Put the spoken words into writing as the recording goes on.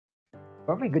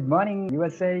Perfect. Good morning,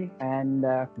 USA, and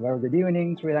very good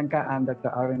evening, Sri Lanka. I'm Dr.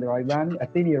 Arvind Royban, a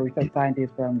senior research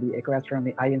scientist from the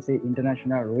Astronomy INC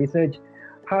International Research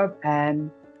Hub. And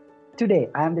today,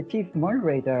 I am the chief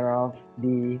moderator of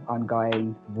the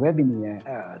ongoing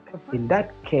webinar. In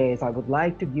that case, I would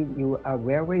like to give you a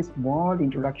very small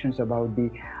introduction about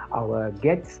our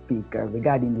guest speaker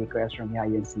regarding the Astronomy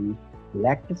INC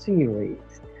lecture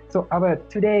series. So our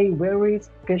today very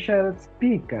special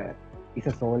speaker is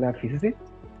a solar physicist,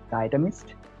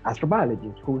 diatomist,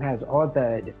 astrobiologist who has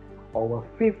authored over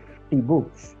 50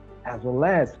 books as well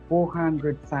as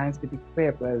 400 scientific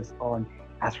papers on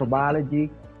astrobiology,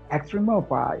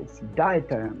 extremophiles,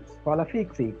 diatoms, solar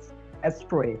physics,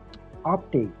 astro,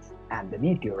 optics, and the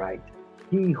meteorite.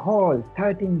 He holds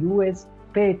 13 US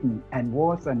patents and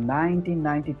was a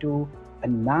 1992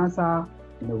 NASA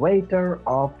Innovator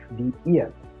of the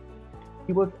Year.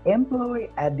 He was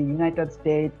employed at the United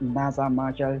States NASA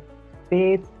Marshall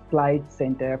Space Flight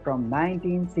Center from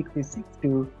 1966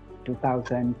 to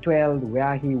 2012,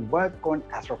 where he worked on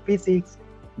astrophysics,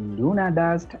 lunar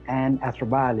dust, and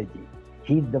astrobiology.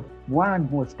 He's the one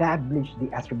who established the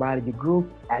astrobiology group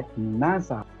at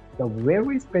NASA. The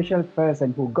very special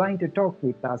person who's going to talk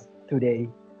with us today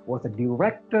was the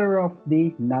director of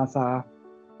the NASA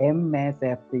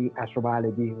MSFC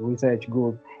Astrobiology Research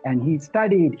Group, and he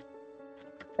studied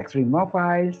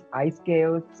extremophiles, ice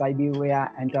caves,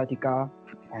 Siberia, Antarctica,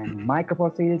 and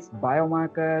microfossils,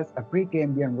 biomarkers,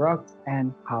 Precambrian rocks,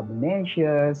 and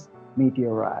carbonaceous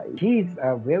meteorites. He's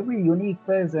a very unique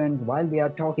person while we are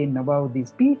talking about the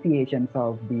speciations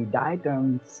of the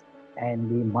diatoms and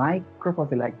the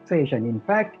microfossilization. In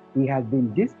fact, he has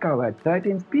been discovered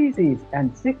 13 species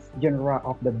and 6 genera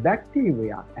of the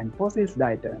bacteria and fossil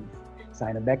diatoms.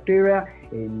 Cyanobacteria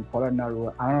in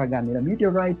Polonnaruwa Anaganila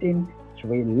meteorite in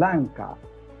Sri Lanka.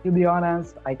 To be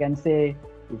honest, I can say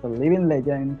he's a living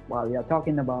legend while we are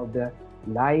talking about the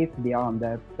life beyond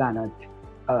the planet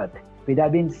Earth. With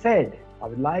that being said, I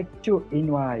would like to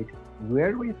invite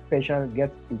very special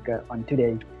guest speaker on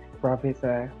today,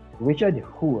 Professor Richard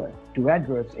Hoover, to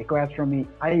address Astronomy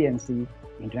INC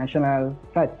International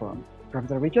Platform.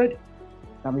 Professor Richard,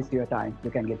 now is your time.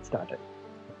 You can get started.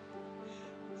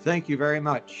 Thank you very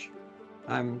much.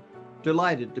 I'm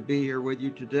delighted to be here with you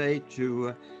today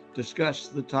to discuss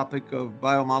the topic of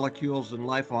biomolecules and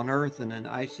life on Earth and in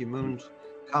icy moons,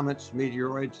 comets,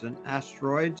 meteoroids, and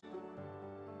asteroids.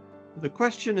 The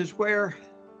question is where,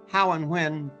 how, and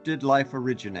when did life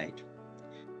originate?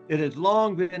 It has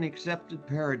long been an accepted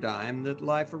paradigm that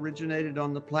life originated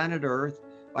on the planet Earth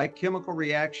by chemical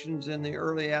reactions in the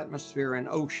early atmosphere and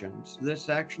oceans. This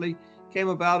actually came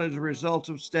about as a result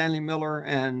of Stanley Miller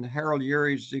and Harold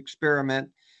Urey's experiment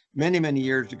many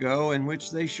years ago, in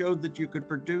which they showed that you could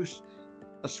produce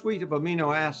a suite of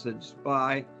amino acids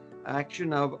by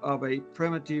action of a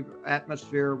primitive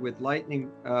atmosphere with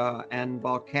lightning and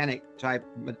volcanic type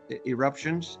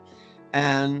eruptions.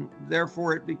 And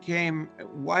therefore it became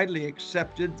widely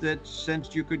accepted that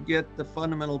since you could get the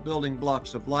fundamental building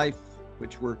blocks of life,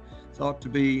 which were thought to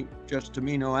be just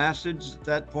amino acids at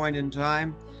that point in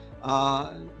time,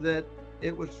 that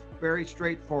it was very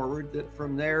straightforward that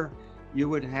from there you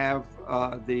would have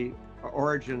the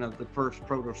origin of the first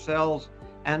protocells,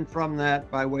 and from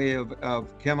that, by way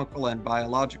of chemical and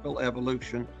biological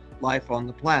evolution, life on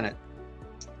the planet.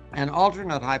 An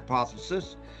alternate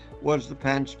hypothesis was the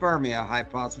panspermia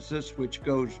hypothesis, which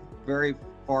goes very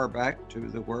far back to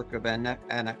the work of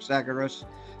Anaxagoras,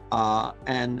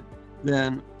 and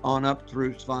then on up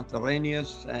through Svante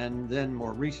Arrhenius, and then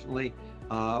more recently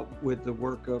with the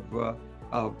work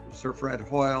of Sir Fred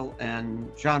Hoyle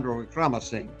and Chandra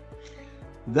Wickramasinghe.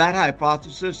 That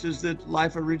hypothesis is that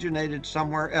life originated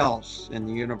somewhere else in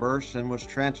the universe and was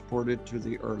transported to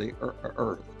the early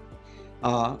Earth.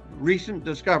 Recent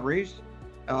discoveries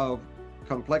of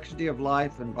complexity of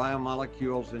life and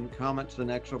biomolecules in comets and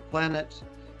exoplanets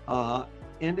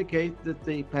indicate that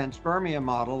the panspermia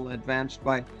model advanced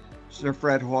by Sir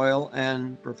Fred Hoyle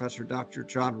and Professor Dr.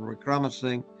 Chandra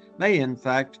Wickramasinghe may in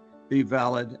fact be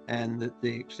valid, and that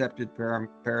the accepted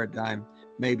paradigm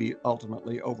may be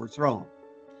ultimately overthrown.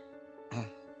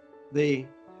 The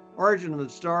origin of the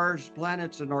stars,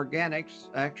 planets, and organics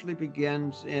actually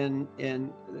begins in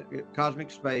cosmic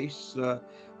space.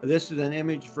 This is an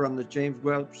image from the James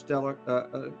Webb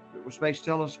Space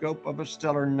Telescope of a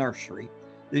stellar nursery.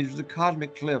 These are the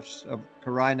cosmic cliffs of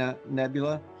Carina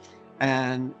Nebula,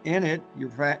 and in it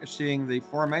you're seeing the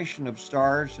formation of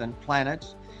stars and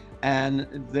planets. And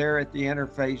there at the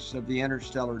interface of the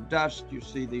interstellar dust, you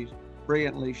see these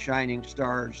brilliantly shining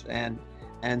stars and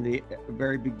the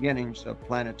very beginnings of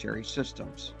planetary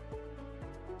systems.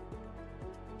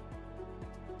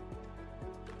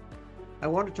 I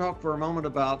want to talk for a moment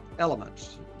about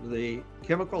elements. The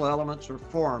chemical elements are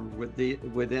formed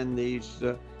within these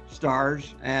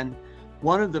stars, and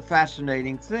one of the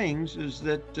fascinating things is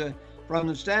that from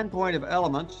the standpoint of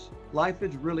elements, life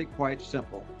is really quite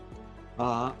simple.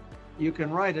 You can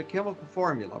write a chemical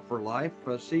formula for life,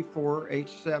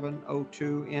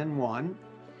 C4H7O2N1.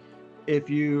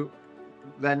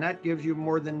 Then that gives you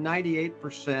more than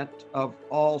 98% of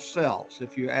all cells.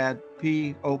 If you add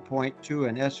P0.2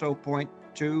 and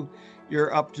SO.2,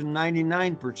 you're up to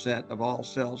 99% of all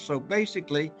cells. So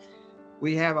basically,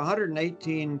 we have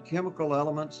 118 chemical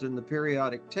elements in the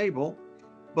periodic table,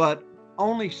 but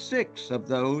only 6 of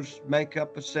those make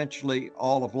up essentially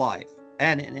all of life.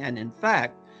 And in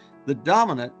fact, the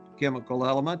dominant chemical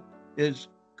element is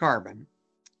carbon.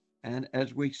 And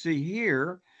as we see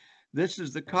here, this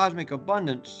is the cosmic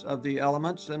abundance of the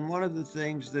elements. And one of the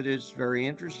things that is very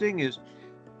interesting is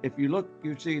if you look,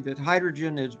 you see that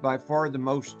hydrogen is by far the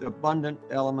most abundant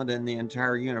element in the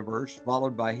entire universe,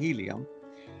 followed by helium.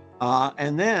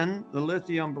 And then the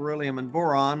lithium, beryllium, and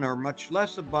boron are much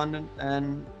less abundant,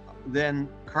 and then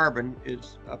carbon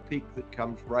is a peak that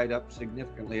comes right up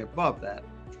significantly above that.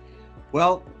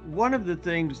 Well, one of the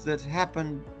things that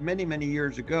happened many, many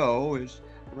years ago is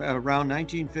around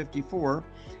 1954,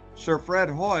 Sir Fred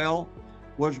Hoyle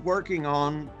was working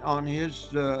on his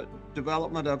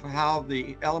development of how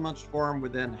the elements form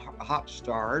within hot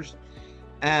stars,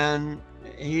 and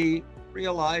he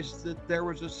realized that there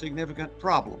was a significant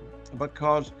problem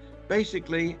because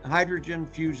basically hydrogen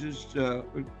fuses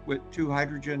with 2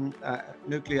 hydrogen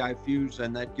nuclei fuse,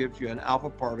 and that gives you an alpha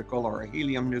particle or a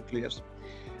helium nucleus.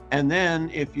 And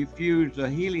then if you fuse a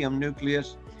helium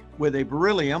nucleus with a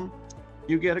beryllium,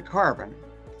 you get a carbon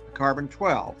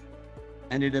 12,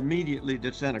 and it immediately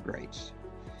disintegrates.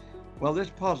 Well, this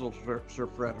puzzles Sir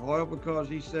Fred Hoyle because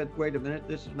he said, wait a minute,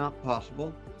 this is not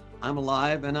possible. I'm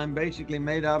alive and I'm basically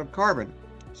made out of carbon.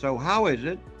 So how is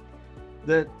it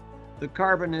that the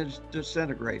carbon is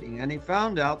disintegrating? And he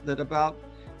found out that about,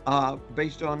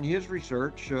 based on his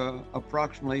research,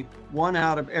 approximately 1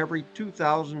 out of every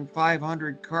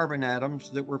 2,500 carbon atoms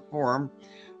that were formed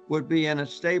would be in a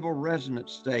stable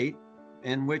resonance state,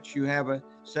 in which you have a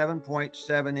 7.7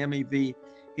 MeV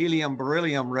helium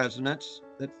beryllium resonance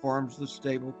that forms the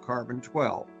stable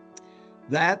carbon-12.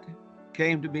 That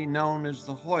came to be known as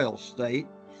the Hoyle state,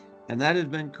 and that has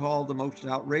been called the most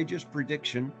outrageous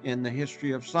prediction in the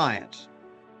history of science.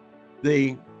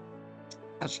 The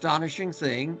astonishing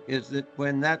thing is that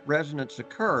when that resonance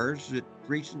occurs, that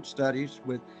recent studies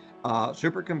with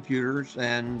supercomputers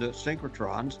and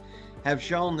synchrotrons have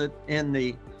shown that in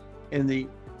the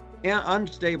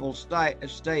unstable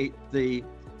state, the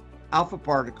alpha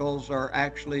particles are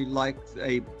actually like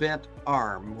a bent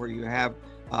arm, where you have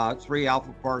 3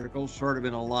 alpha particles sort of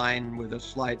in a line with a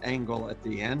slight angle at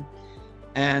the end.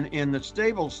 And in the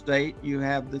stable state, you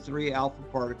have the 3 alpha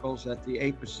particles at the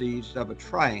apices of a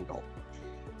triangle.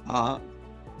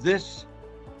 This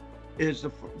is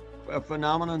a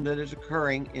phenomenon that is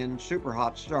occurring in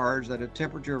superhot stars at a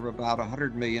temperature of about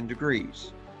 100 million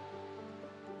degrees.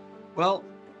 Well,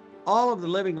 all of the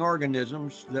living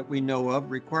organisms that we know of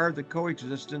require the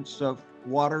coexistence of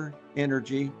water,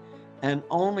 energy, and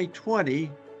only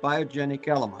 20 biogenic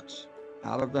elements.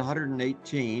 Out of the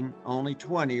 118, only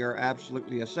 20 are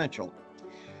absolutely essential.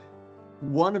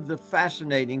 One of the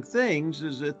fascinating things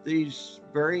is that these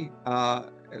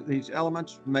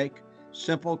elements make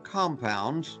simple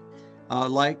compounds,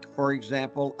 like, for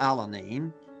example,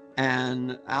 alanine.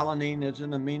 And alanine is an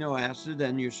amino acid,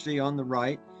 and you see on the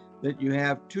right that you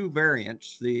have 2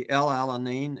 variants, the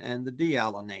L-alanine and the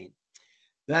D-alanine.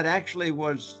 That actually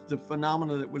was the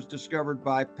phenomena that was discovered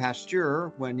by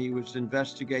Pasteur when he was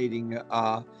investigating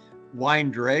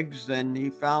wine dregs, and he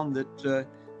found that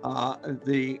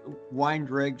the wine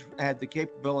dregs had the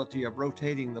capability of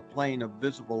rotating the plane of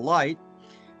visible light.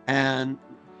 And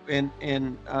in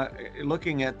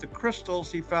looking at the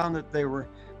crystals, he found that they were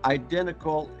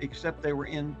identical, except they were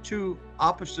in 2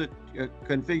 opposite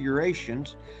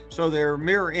configurations. So they're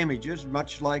mirror images,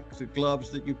 much like the gloves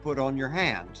that you put on your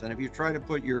hands. And if you try to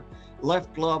put your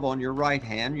left glove on your right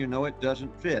hand, you know it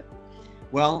doesn't fit.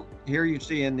 Well, here you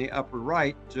see in the upper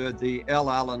right the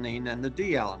L-alanine and the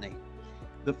D-alanine.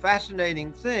 The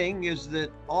fascinating thing is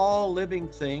that all living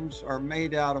things are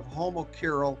made out of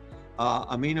homochiral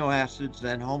amino acids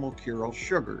and homochiral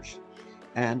sugars.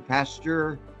 And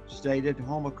Pasteur stated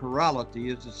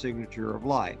homochirality is the signature of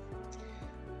life.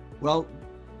 Well,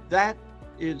 that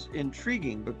is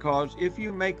intriguing because if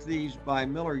you make these by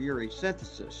Miller-Urey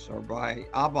synthesis or by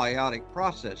abiotic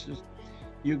processes,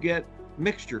 you get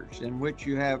mixtures in which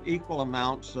you have equal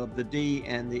amounts of the D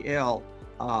and the L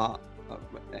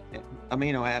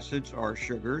amino acids or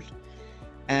sugars.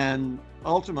 And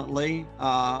ultimately,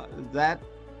 that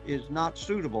is not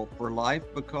suitable for life,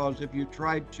 because if you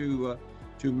tried to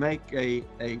make a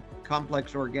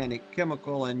complex organic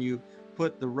chemical and you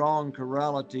put the wrong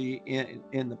chirality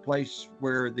in the place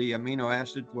where the amino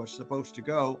acid was supposed to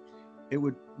go, it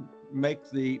would make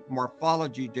the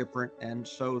morphology different, and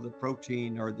so the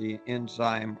protein or the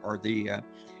enzyme or the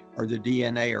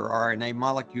DNA or RNA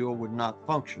molecule would not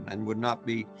function and would not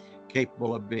be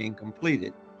capable of being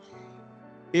completed.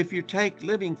 If you take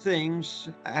living things,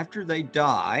 after they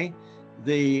die,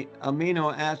 the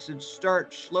amino acids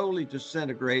start slowly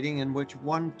disintegrating, in which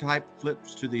one type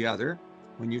flips to the other.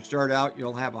 When you start out,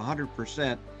 you'll have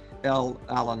 100%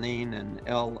 L-alanine and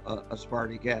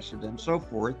L-aspartic acid and so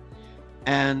forth.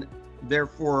 And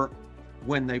therefore,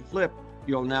 when they flip,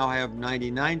 you'll now have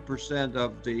 99%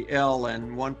 of the L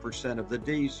and 1% of the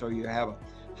D, so you have a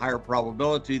higher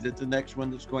probability that the next one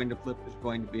that's going to flip is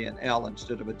going to be an L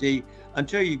instead of a D,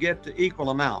 until you get to equal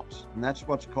amounts, and that's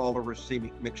what's called a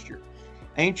racemic mixture.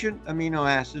 Ancient amino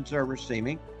acids are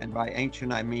racemic, and by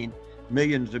ancient I mean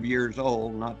millions of years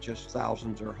old, not just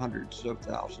thousands or hundreds of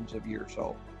thousands of years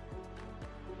old.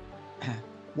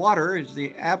 Water is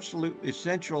the absolute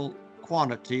essential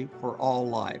quantity for all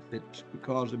life. It's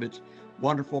because of its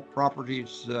wonderful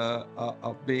properties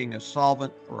of being a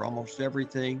solvent for almost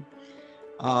everything.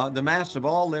 The mass of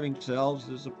all living cells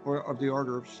is of the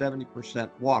order of 70%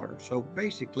 water. So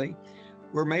basically,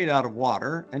 we're made out of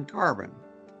water and carbon.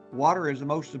 Water is the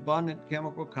most abundant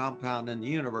chemical compound in the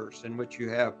universe, in which you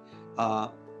have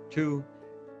two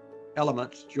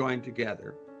elements joined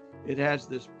together. It has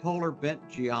this polar bent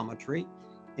geometry,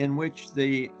 in which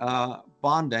the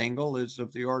bond angle is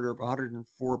of the order of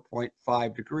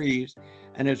 104.5 degrees.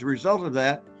 And as a result of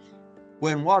that,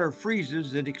 when water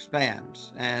freezes, it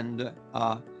expands. And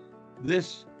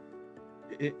this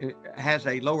it has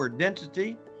a lower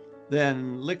density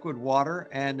than liquid water.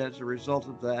 And as a result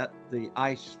of that, the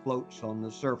ice floats on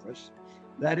the surface.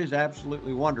 That is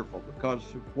absolutely wonderful, because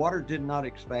if water did not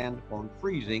expand upon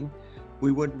freezing,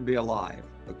 we wouldn't be alive,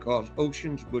 because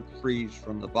oceans would freeze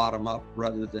from the bottom up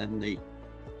rather than the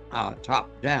top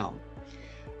down.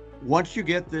 Once you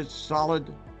get this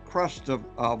solid crust of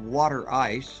water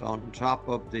ice on top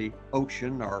of the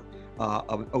ocean, or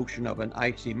of an ocean of an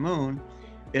icy moon,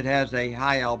 it has a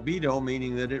high albedo,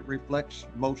 meaning that it reflects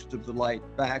most of the light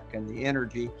back and the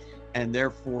energy, and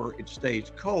therefore it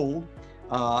stays cold,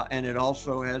 and it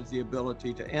also has the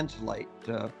ability to insulate.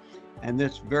 And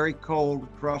this very cold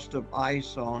crust of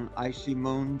ice on icy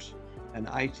moons and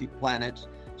icy planets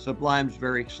sublimes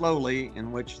very slowly,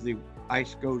 in which the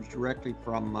ice goes directly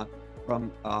from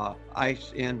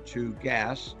ice into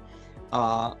gas.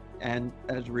 And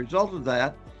as a result of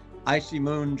that, icy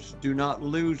moons do not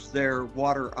lose their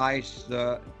water ice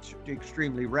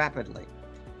extremely rapidly.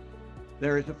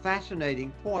 There is a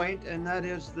fascinating point, and that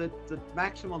is that the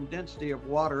maximum density of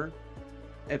water,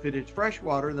 if it is fresh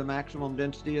water, the maximum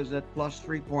density is at plus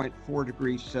 3.4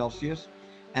 degrees Celsius.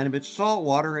 And if it's salt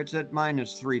water, it's at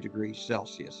minus 3 degrees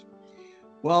Celsius.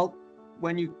 Well,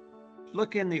 when you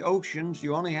look in the oceans,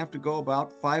 you only have to go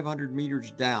about 500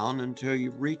 meters down until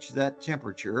you've reached that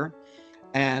temperature.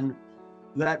 And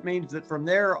that means that from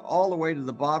there all the way to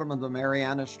the bottom of the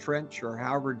Marianas Trench, or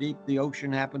however deep the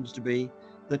ocean happens to be,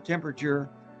 the temperature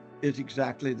is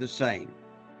exactly the same.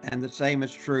 And the same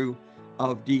is true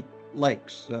of deep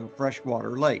lakes,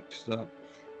 freshwater lakes.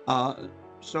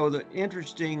 So the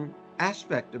interesting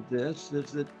aspect of this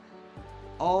is that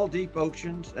all deep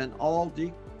oceans and all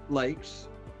deep lakes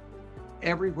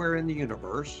everywhere in the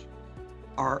universe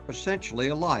are essentially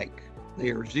alike. They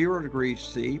are 0 degrees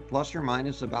C, plus or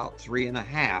minus about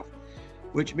 3.5,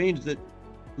 which means that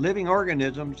living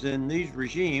organisms in these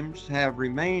regimes have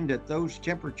remained at those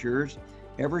temperatures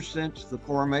ever since the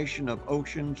formation of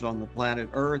oceans on the planet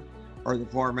Earth, or the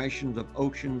formations of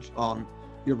oceans on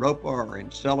Europa or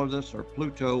Enceladus or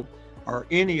Pluto or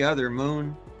any other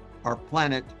moon or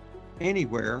planet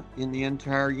anywhere in the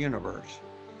entire universe.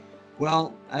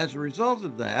 Well, as a result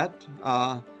of that,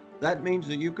 that means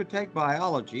that you could take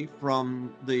biology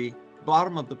from the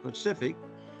bottom of the Pacific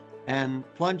and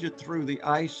plunge it through the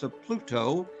ice of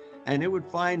Pluto, and it would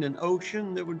find an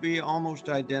ocean that would be almost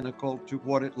identical to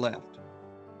what it left.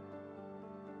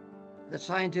 The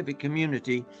scientific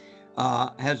community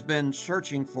has been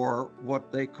searching for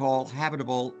what they call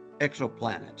habitable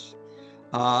exoplanets.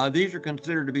 These are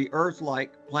considered to be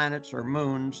Earth-like planets or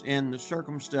moons in the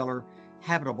circumstellar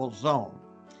habitable zone.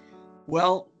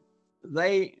 Well,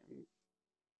 they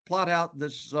plot out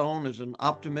this zone as an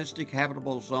optimistic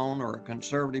habitable zone or a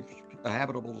conservative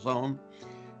habitable zone,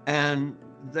 and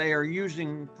they are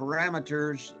using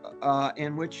parameters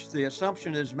in which the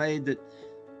assumption is made that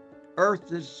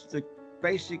Earth is the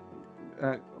basic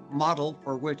model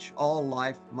for which all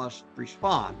life must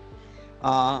respond.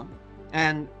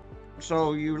 And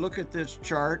so you look at this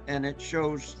chart and it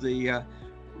shows the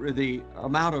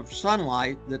amount of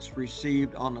sunlight that's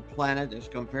received on the planet as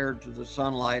compared to the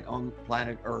sunlight on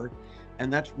planet Earth.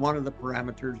 And that's one of the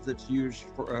parameters that's used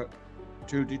for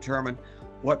to determine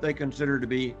what they consider to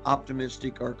be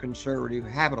optimistic or conservative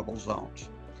habitable zones.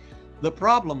 The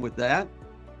problem with that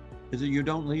is that you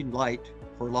don't need light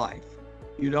for life.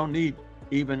 You don't need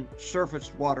even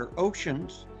surface water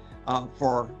oceans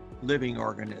for living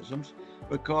organisms,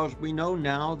 because we know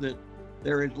now that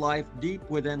there is life deep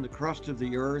within the crust of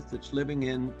the Earth that's living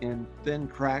in thin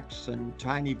cracks and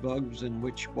tiny bugs in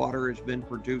which water has been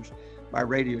produced by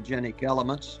radiogenic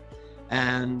elements.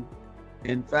 And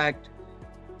in fact,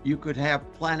 you could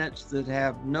have planets that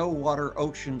have no water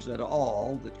oceans at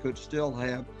all that could still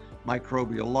have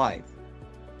microbial life.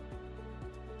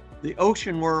 The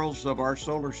ocean worlds of our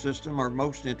solar system are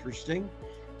most interesting.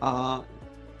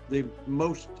 The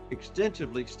most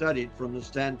extensively studied from the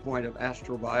standpoint of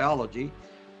astrobiology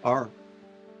are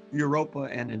Europa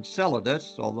and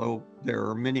Enceladus, although there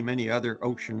are many, many other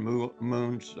ocean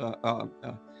moons,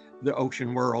 the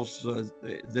ocean worlds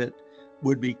that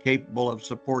would be capable of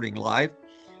supporting life.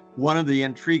 One of the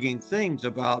intriguing things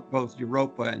about both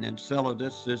Europa and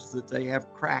Enceladus is that they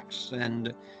have cracks,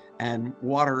 and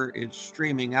water is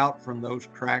streaming out from those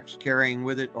cracks, carrying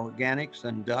with it organics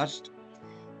and dust.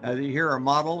 Here are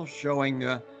models showing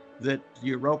that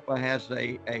Europa has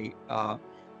a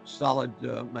solid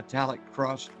metallic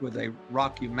crust with a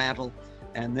rocky mantle,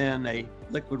 and then a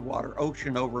liquid water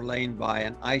ocean overlain by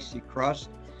an icy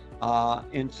crust.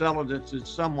 Enceladus is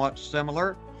somewhat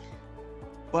similar,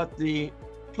 but the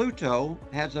Pluto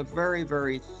has a very,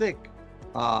 very thick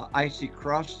icy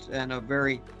crust and a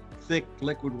very thick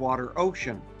liquid water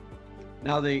ocean.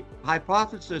 Now, the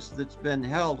hypothesis that's been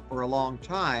held for a long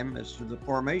time as to the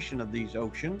formation of these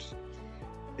oceans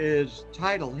is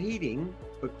tidal heating,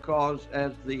 because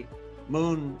as the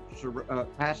moon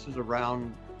passes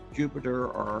around Jupiter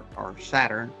or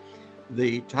Saturn,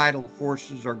 the tidal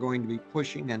forces are going to be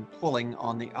pushing and pulling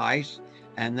on the ice,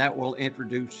 and that will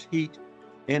introduce heat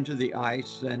into the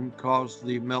ice and cause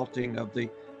the melting of the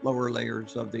lower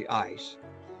layers of the ice.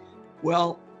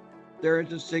 Well, there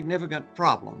is a significant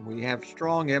problem. We have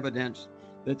strong evidence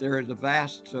that there is a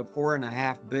vast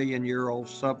 4.5 billion year old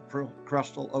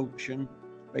subcrustal ocean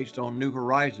based on New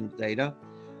Horizons data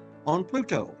on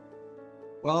Pluto.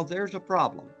 Well, there's a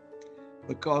problem,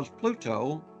 because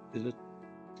Pluto is a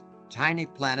tiny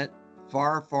planet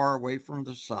far, far away from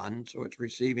the sun, so it's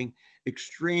receiving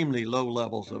extremely low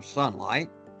levels of sunlight.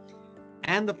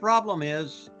 And the problem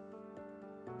is,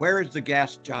 where is the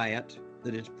gas giant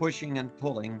that is pushing and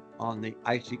pulling on the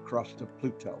icy crust of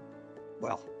Pluto?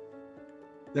 Well,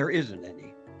 there isn't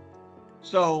any.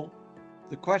 So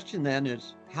the question then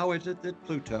is, how is it that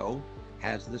Pluto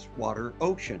has this water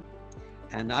ocean?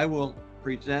 And I will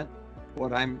present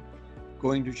what I'm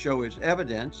going to show as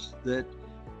evidence that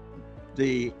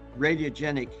the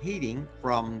radiogenic heating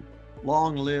from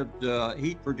long-lived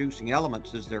heat-producing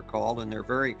elements, as they're called, and they're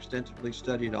very extensively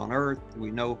studied on Earth.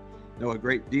 We know a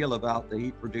great deal about the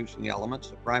heat-producing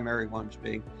elements, the primary ones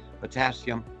being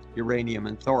potassium, uranium,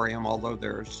 and thorium, although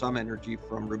there is some energy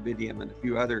from rubidium and a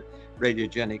few other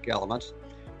radiogenic elements.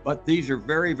 But these are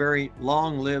very, very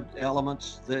long-lived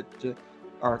elements that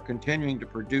are continuing to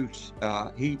produce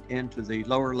heat into the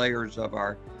lower layers of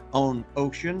our own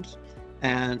oceans,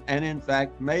 and in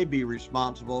fact may be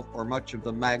responsible for much of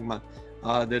the magma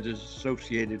that is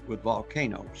associated with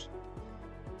volcanoes.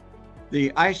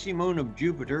 The icy moon of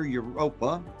Jupiter,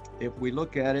 Europa, if we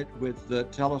look at it with the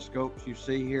telescopes you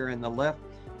see here in the left,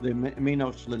 the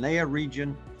Minos Linnea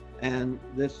region, and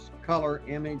this color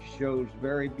image shows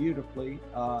very beautifully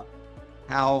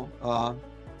how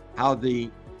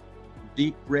the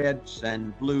deep reds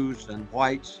and blues and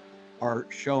whites are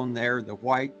shown there. The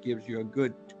white gives you a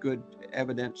good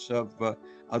evidence of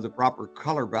the proper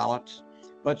color balance,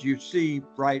 but you see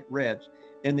bright reds.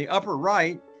 In the upper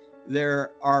right,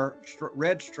 there are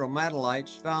red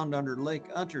stromatolites found under Lake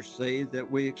Untersee that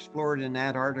we explored in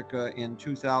Antarctica in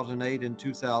 2008 and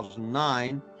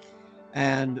 2009.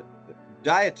 And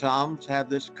diatoms have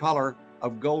this color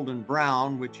of golden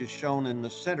brown, which is shown in the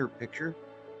center picture.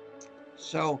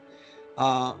 So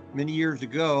many years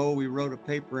ago, we wrote a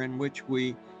paper in which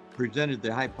we presented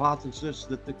the hypothesis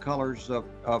that the colors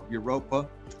of Europa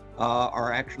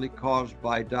are actually caused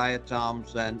by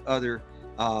diatoms and other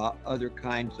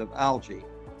kinds of algae.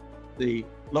 The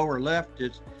lower left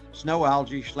is snow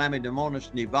algae,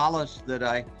 Chlamydomonas nivalis, that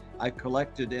I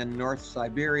collected in North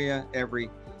Siberia.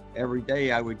 Every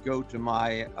day I would go to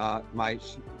my my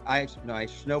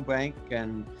snowbank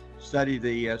and study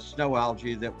the snow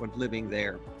algae that was living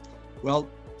there. Well,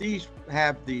 these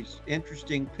have these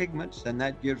interesting pigments, and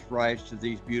that gives rise to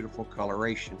these beautiful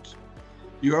colorations.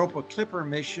 The Europa Clipper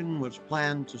mission was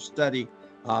planned to study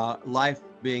life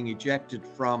being ejected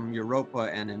from Europa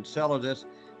and Enceladus,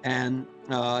 and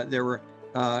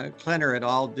Klenner et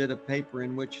al. Did a paper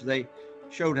in which they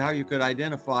showed how you could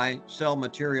identify cell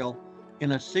material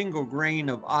in a single grain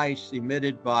of ice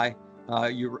emitted by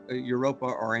Europa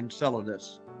or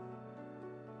Enceladus.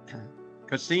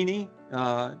 Cassini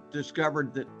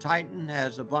discovered that Titan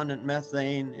has abundant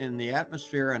methane in the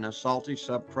atmosphere and a salty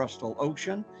subcrustal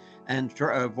ocean, and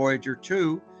Voyager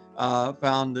 2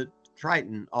 found that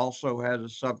Triton also has a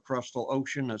subcrustal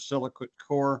ocean, a silicate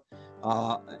core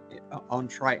on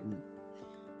Triton.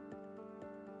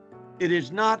 It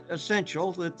is not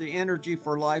essential that the energy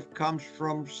for life comes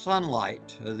from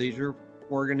sunlight. These are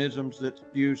organisms that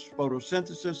use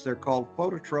photosynthesis. They're called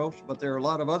phototrophs, but there are a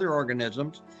lot of other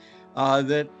organisms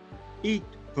that eat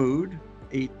food,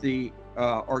 eat the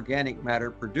organic matter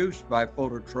produced by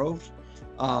phototrophs.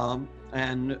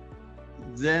 And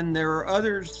then there are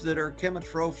others that are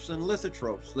chemotrophs and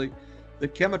lithotrophs. The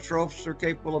chemotrophs are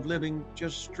capable of living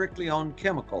just strictly on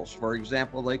chemicals. For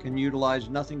example, they can utilize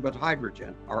nothing but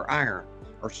hydrogen or iron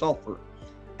or sulfur.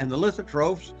 And the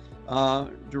lithotrophs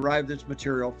derive this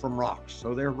material from rocks,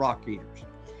 so they're rock eaters.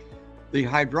 The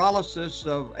hydrolysis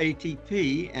of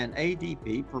ATP and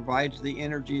ADP provides the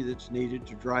energy that's needed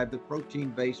to drive the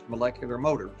protein-based molecular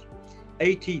motors.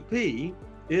 ATP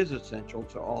is essential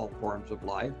to all forms of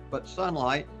life, but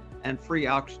sunlight and free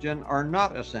oxygen are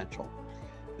not essential.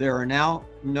 There are now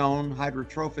known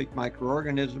hydrotrophic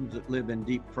microorganisms that live in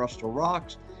deep crustal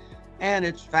rocks, and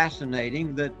it's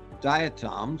fascinating that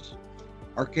diatoms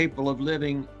are capable of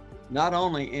living not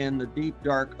only in the deep,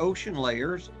 dark ocean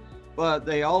layers, but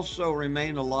they also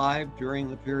remain alive during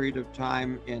the period of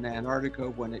time in Antarctica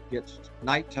when it gets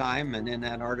nighttime, and in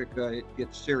Antarctica it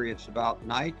gets serious about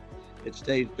night. It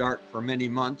stays dark for many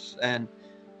months, and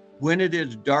when it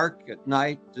is dark at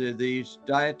night, these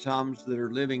diatoms that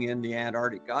are living in the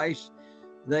Antarctic ice,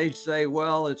 they say,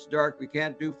 well, it's dark, we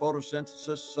can't do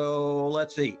photosynthesis, so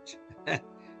let's eat.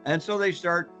 And so they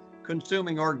start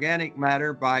consuming organic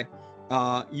matter by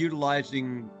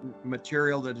utilizing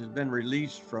material that has been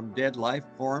released from dead life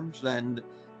forms, and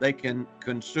they can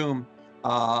consume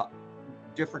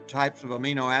different types of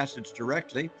amino acids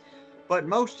directly. But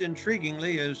most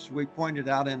intriguingly, as we pointed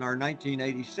out in our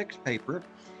 1986 paper,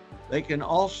 they can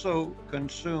also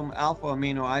consume alpha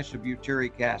amino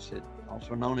isobutyric acid,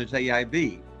 also known as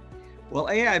AIB. Well,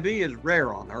 AIB is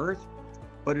rare on Earth,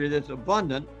 but it is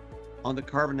abundant on the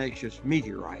carbonaceous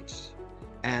meteorites.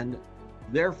 And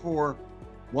therefore,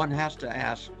 one has to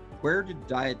ask, where did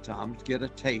diatoms get a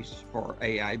taste for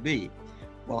AIB?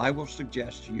 Well, I will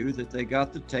suggest to you that they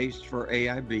got the taste for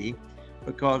AIB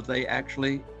because they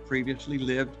actually previously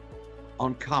lived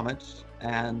on comets,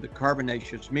 and the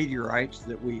carbonaceous meteorites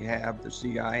that we have, the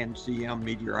CI and CM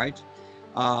meteorites,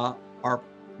 are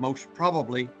most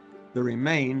probably the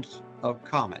remains of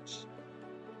comets.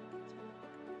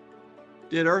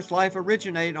 Did Earth life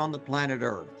originate on the planet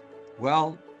Earth?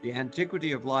 Well, the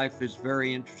antiquity of life is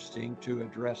very interesting to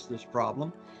address this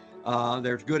problem.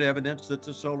 There's good evidence that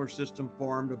the solar system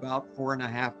formed about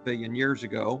 4.5 billion years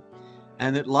ago,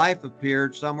 and that life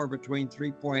appeared somewhere between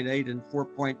 3.8 and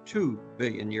 4.2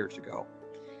 billion years ago.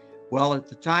 Well, at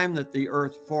the time that the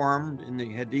Earth formed in the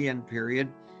Hadean period,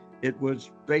 it was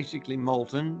basically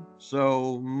molten,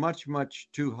 so much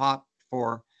too hot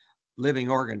for living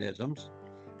organisms,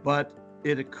 but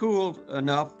it had cooled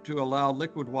enough to allow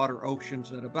liquid water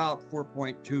oceans at about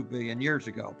 4.2 billion years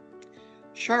ago.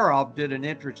 Sharov did an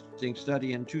interesting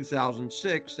study in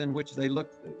 2006 in which they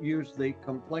used the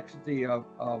complexity of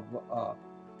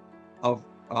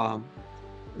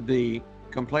the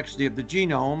complexity of the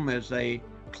genome as a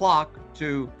clock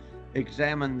to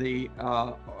examine the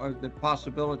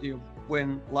possibility of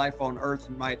when life on Earth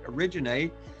might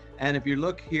originate. And if you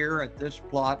look here at this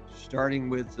plot, starting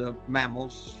with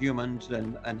mammals, humans,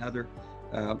 and other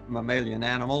mammalian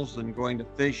animals, and going to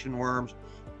fish and worms,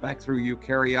 back through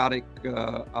eukaryotic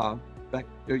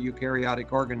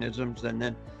organisms, and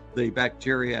then the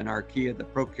bacteria and archaea, the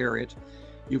prokaryotes,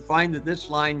 you find that this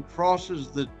line crosses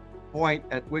the point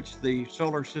at which the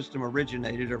solar system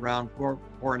originated around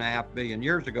 4.5 billion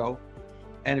years ago.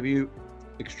 And if you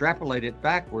extrapolate it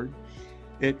backward,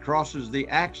 it crosses the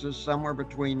axis somewhere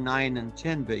between 9 and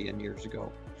 10 billion years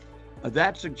ago.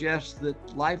 That suggests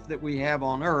that life that we have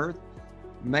on Earth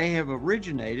may have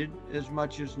originated as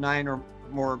much as 9 or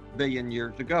more billion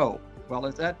years ago. Well,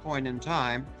 at that point in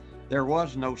time, there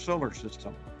was no solar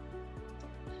system.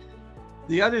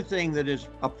 The other thing that is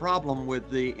a problem with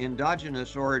the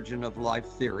endogenous origin of life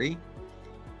theory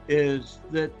is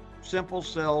that simple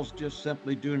cells just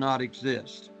simply do not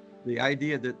exist. The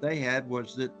idea that they had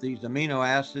was that these amino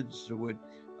acids would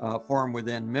form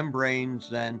within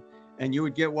membranes, and you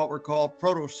would get what were called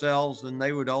protocells, and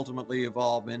they would ultimately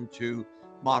evolve into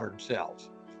modern cells.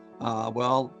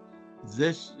 Well,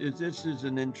 this is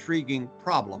an intriguing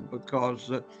problem,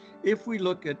 because if we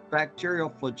look at bacterial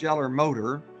flagellar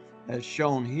motor, as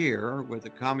shown here with the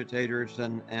commutators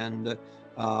and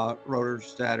rotors,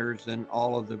 stators, and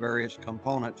all of the various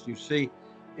components you see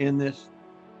in this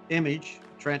image,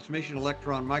 transmission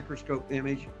electron microscope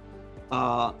image,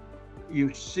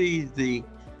 you see the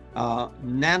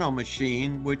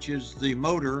nanomachine, which is the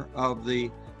motor of the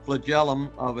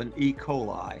flagellum of an E.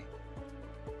 coli.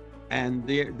 And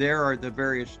there are the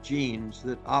various genes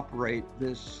that operate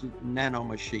this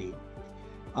nanomachine.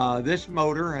 This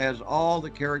motor has all the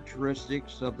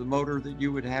characteristics of the motor that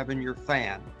you would have in your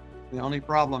fan. The only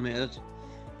problem is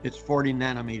it's 40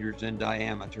 nanometers in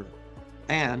diameter.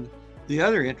 And the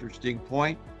other interesting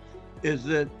point is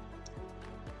that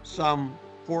some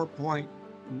 4.32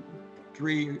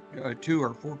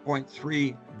 or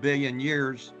 4.3 billion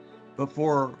years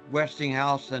before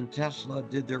Westinghouse and Tesla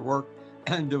did their work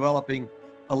in developing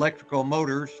electrical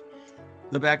motors,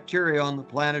 the bacteria on the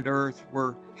planet Earth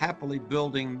were happily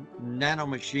building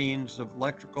nanomachines of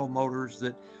electrical motors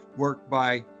that work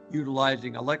by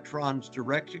utilizing electrons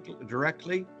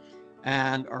directly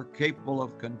and are capable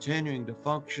of continuing to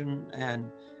function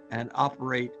and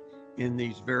operate in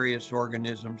these various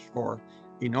organisms for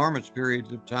enormous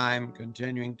periods of time,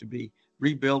 continuing to be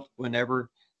rebuilt whenever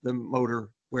the motor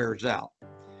wears out.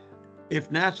 If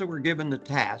NASA were given the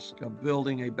task of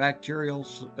building a bacterial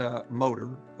motor,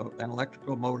 an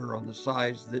electrical motor on the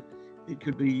size that it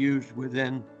could be used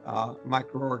within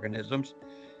microorganisms,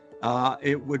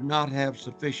 it would not have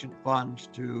sufficient funds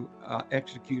to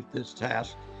execute this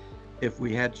task if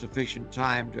we had sufficient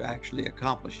time to actually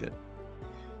accomplish it.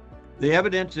 The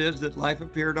evidence is that life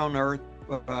appeared on Earth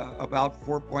about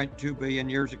 4.2 billion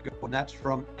years ago, and that's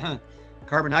from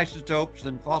carbon isotopes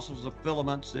and fossils of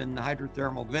filaments in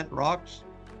hydrothermal vent rocks.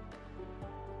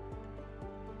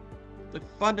 The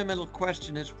fundamental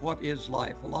question is, what is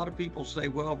life? A lot of people say,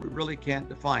 well, we really can't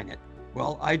define it.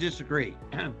 Well, I disagree.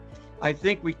 I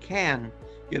think we can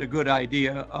get a good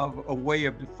idea of a way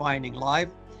of defining life.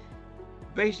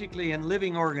 Basically, in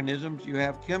living organisms, you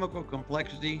have chemical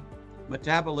complexity,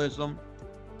 metabolism,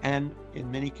 and in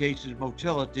many cases,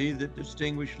 motility that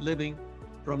distinguish living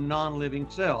from non-living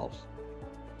cells.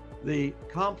 The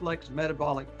complex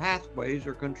metabolic pathways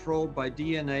are controlled by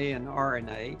DNA and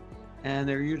RNA, and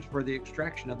they're used for the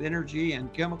extraction of energy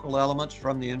and chemical elements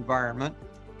from the environment,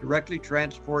 directly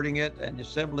transporting it and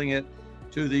assembling it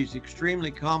to these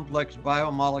extremely complex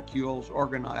biomolecules,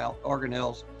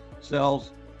 organelles,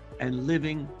 cells, and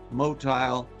living,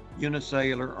 motile,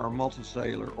 unicellular, or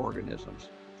multicellular organisms.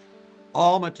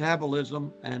 All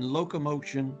metabolism and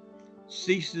locomotion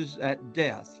ceases at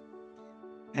death,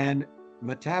 and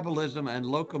metabolism and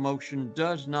locomotion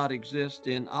does not exist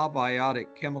in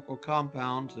abiotic chemical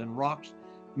compounds, and rocks,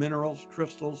 minerals,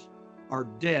 crystals are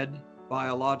dead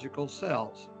biological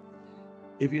cells.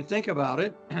 If you think about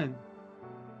it,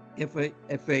 if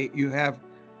you have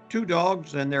two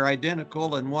dogs and they're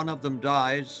identical and one of them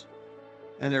dies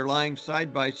and they're lying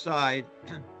side by side,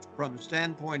 from the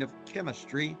standpoint of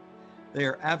chemistry, they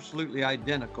are absolutely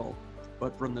identical,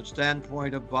 but from the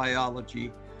standpoint of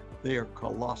biology, they are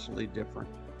colossally different,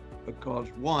 because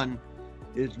one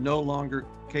is no longer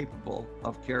capable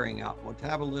of carrying out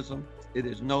metabolism. It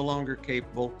is no longer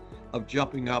capable of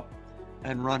jumping up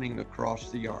and running across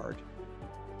the yard.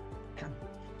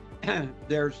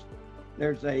 There's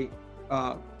a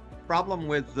problem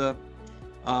with the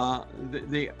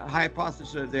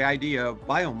hypothesis, the idea of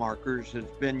biomarkers has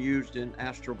been used in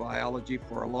astrobiology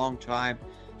for a long time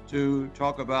to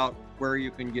talk about where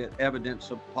you can get evidence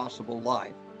of possible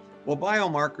life. Well,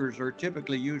 biomarkers are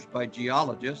typically used by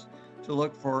geologists to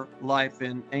look for life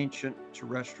in ancient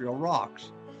terrestrial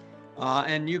rocks.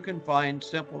 And you can find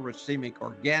simple racemic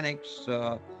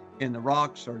organics in the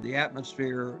rocks or the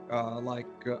atmosphere, like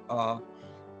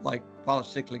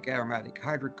polycyclic aromatic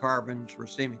hydrocarbons,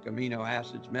 racemic amino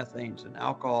acids, methanes, and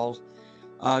alcohols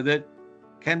that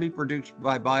can be produced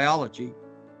by biology.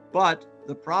 But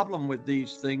the problem with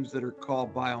these things that are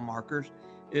called biomarkers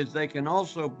is they can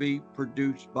also be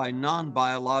produced by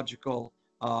non-biological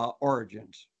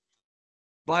origins.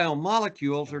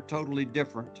 Biomolecules are totally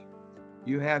different.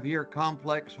 you have here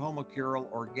complex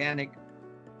homocural organic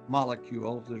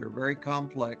molecules that are very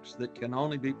complex that can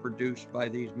only be produced by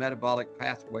these metabolic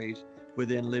pathways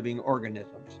within living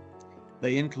organisms.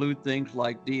 They include things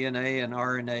like DNA and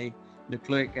RNA,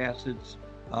 nucleic acids,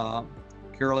 chiral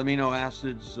amino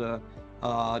acids,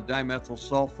 dimethyl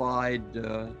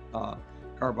sulfide,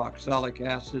 carboxylic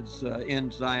acids,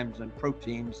 enzymes, and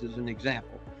proteins as an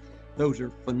example. Those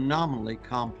are phenomenally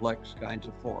complex kinds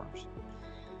of forms.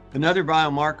 Another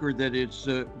biomarker that has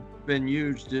been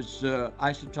used is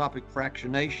isotopic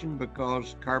fractionation,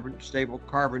 because stable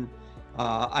carbon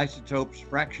isotopes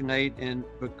fractionate, and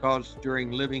because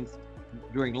during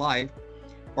life,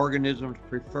 organisms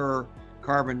prefer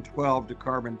carbon-12 to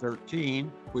carbon-13,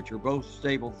 which are both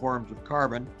stable forms of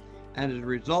carbon. And as a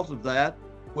result of that,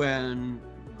 when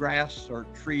grass or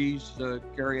trees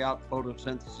carry out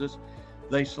photosynthesis,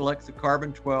 they select the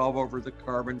carbon-12 over the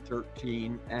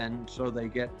carbon-13, and so they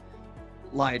get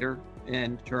lighter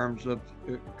in terms of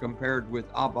compared with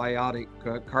abiotic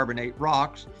carbonate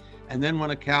rocks. And then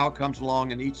when a cow comes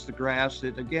along and eats the grass,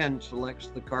 it again selects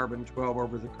the carbon-12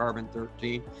 over the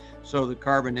carbon-13, so the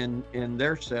carbon in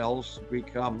their cells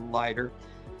become lighter,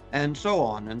 and so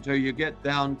on, until you get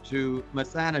down to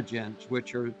methanogens,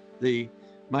 which are the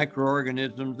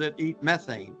microorganisms that eat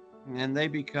methane, and they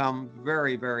become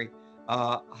very, very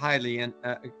high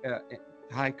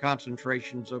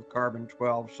concentrations of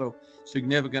carbon-12, so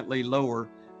significantly lower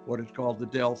what is called the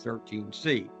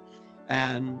del-13C.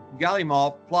 And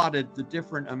Gallimov plotted the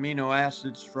different amino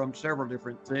acids from several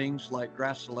different things like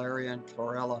Gracilaria and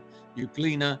Chlorella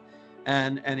euglena,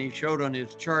 and he showed on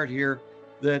his chart here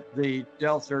that the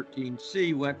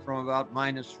del-13C went from about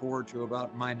 -4 to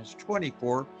about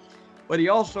 -24. But he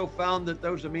also found that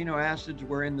those amino acids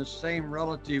were in the same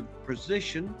relative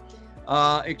position,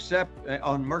 except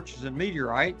on Murchison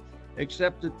meteorite,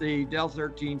 except that the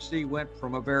del-13C went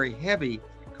from a very heavy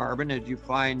carbon, as you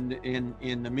find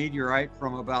in the meteorite,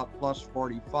 from about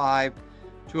 +45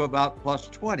 to about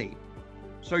 +20.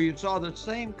 So you saw the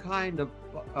same kind of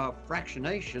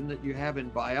fractionation that you have in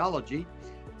biology,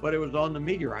 but it was on the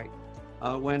meteorite.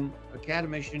 When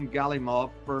academician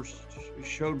Gallimov first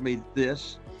showed me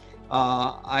this,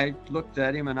 I looked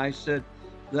at him and I said,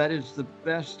 that is the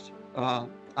best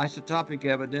isotopic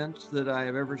evidence that I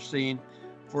have ever seen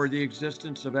for the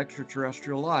existence of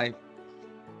extraterrestrial life.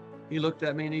 He looked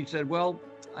at me and he said, well,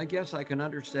 I guess I can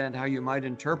understand how you might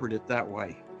interpret it that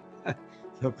way.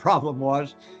 The problem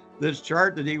was, this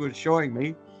chart that he was showing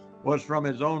me was from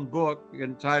his own book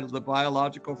entitled The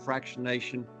Biological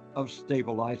Fractionation of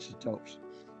Stable Isotopes.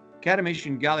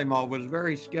 Academician Gallimov was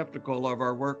very skeptical of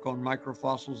our work on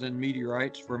microfossils and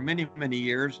meteorites for many, many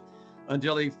years,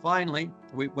 until he finally,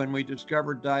 when we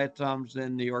discovered diatoms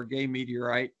in the Orgay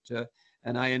meteorite,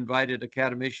 and I invited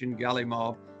academician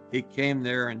Gallimov, he came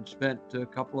there and spent a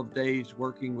couple of days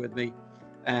working with me.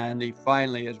 And he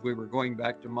finally, as we were going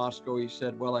back to Moscow, he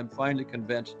said, well, I'm finally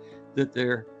convinced that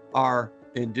there are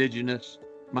indigenous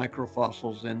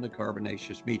microfossils in the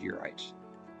carbonaceous meteorites.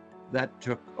 That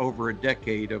took over a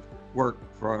decade of work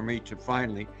for me to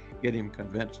finally get him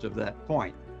convinced of that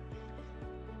point.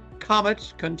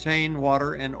 Comets contain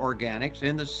water and organics.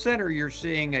 In the center, you're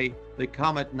seeing the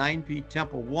comet 9P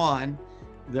Tempel 1.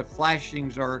 The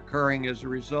flashings are occurring as a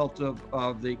result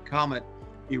of the comet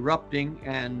erupting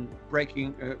and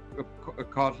breaking,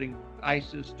 causing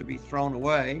ices to be thrown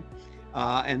away.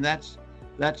 And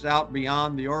that's out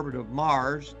beyond the orbit of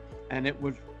Mars, and it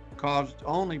was caused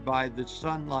only by the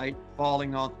sunlight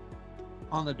falling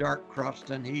on the dark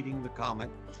crust and heating the comet.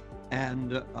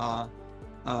 And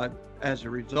as a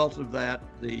result of that,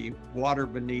 the water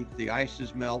beneath the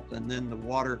ices melt, and then the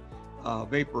water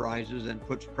vaporizes and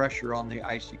puts pressure on the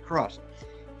icy crust.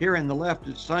 Here in the left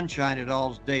is Sunshine et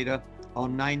al.'s data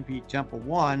on 9P Tempel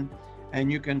 1,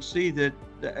 and you can see that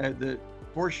the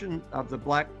portion of the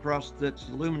black crust that's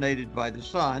illuminated by the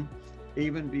sun,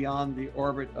 even beyond the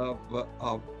orbit of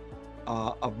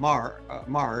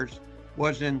Mars,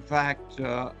 was in fact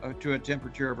to a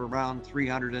temperature of around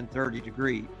 330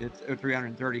 degrees,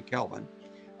 330 Kelvin.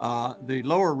 The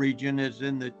lower region is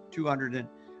in the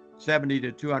 270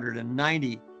 to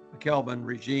 290 Kelvin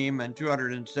regime, and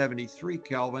 273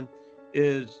 Kelvin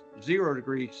is 0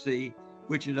 degrees C,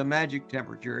 which is a magic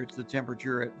temperature. It's the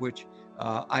temperature at which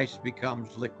ice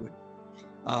becomes liquid.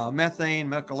 Methane,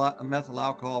 methyl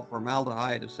alcohol,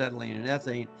 formaldehyde, acetylene, and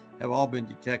ethane have all been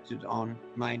detected on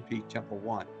 9P Tempel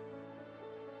 1.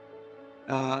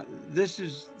 This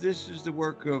is the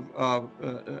work of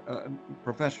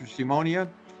Professor Simonia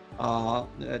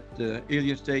at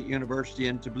Ilia State University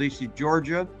in Tbilisi,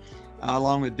 Georgia,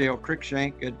 along with Dale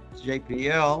Cruikshank at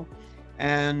JPL.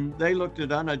 And they looked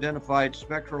at unidentified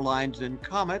spectral lines in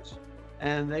comets,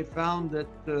 and they found that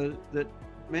that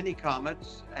many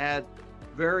comets had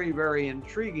very, very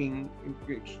intriguing,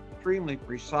 extremely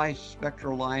precise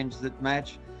spectral lines that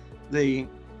match the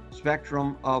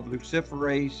spectrum of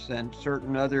luciferase and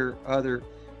certain other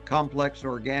complex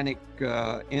organic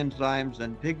enzymes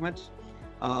and pigments.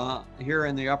 Here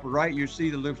in the upper right, you see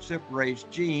the luciferase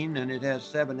gene, and it has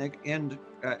 7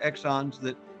 exons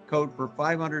that code for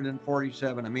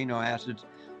 547 amino acids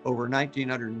over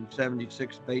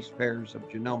 1,976 base pairs of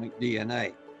genomic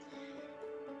DNA.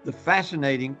 The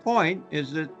fascinating point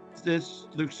is that this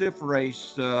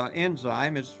luciferase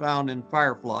enzyme is found in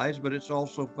fireflies, but it's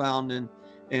also found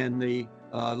in the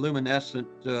luminescent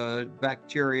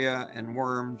bacteria and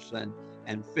worms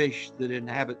and fish that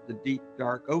inhabit the deep,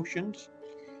 dark oceans.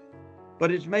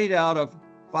 But it's made out of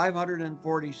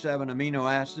 547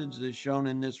 amino acids, as shown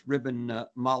in this ribbon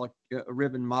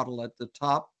model at the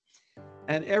top.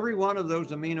 And every one of those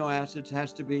amino acids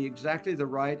has to be exactly the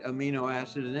right amino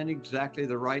acid and in exactly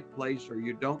the right place, or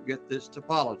you don't get this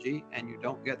topology and you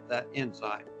don't get that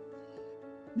enzyme.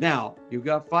 Now, you've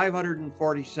got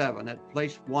 547. At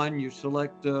place 1, you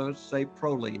select, say,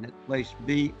 proline. At place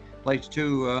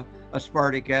 2,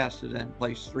 aspartic acid, and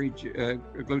place 3,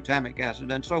 glutamic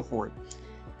acid, and so forth.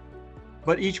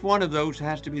 But each one of those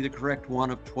has to be the correct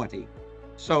one of 20.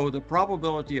 So the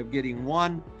probability of getting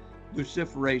one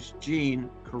luciferase gene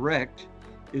correct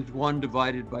is 1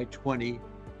 divided by 20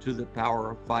 to the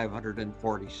power of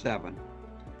 547,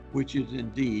 which is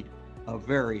indeed a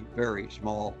very, very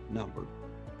small number.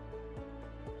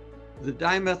 The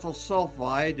dimethyl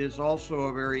sulfide is also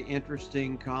a very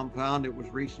interesting compound. It was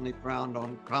recently found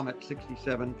on Comet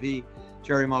 67P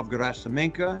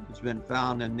Churyumov-Gerasimenko. It's been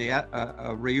found in the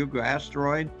Ryugu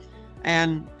asteroid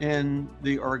and in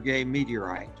the Orgay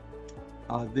meteorite.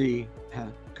 The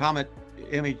comet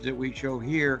image that we show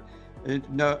here,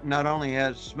 it not only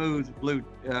has smooth blue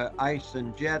ice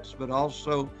and jets, but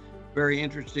also very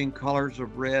interesting colors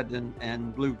of red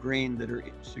and blue-green that are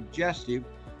suggestive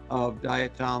of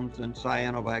diatoms and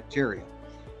cyanobacteria.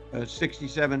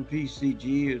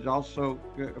 67PCG is also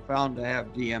found to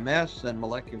have DMS and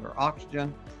molecular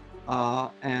oxygen,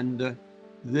 and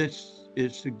this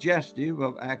is suggestive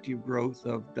of active growth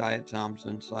of diatoms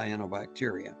and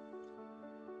cyanobacteria.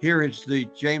 Here is the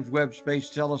James Webb Space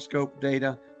Telescope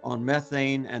data on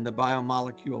methane and the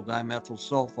biomolecule dimethyl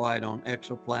sulfide on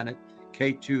exoplanet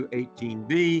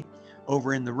K2-18b.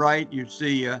 Over in the right, you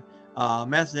see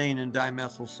methane and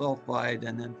dimethyl sulfide,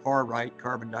 and then far right,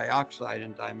 carbon dioxide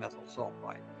and dimethyl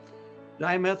sulfide.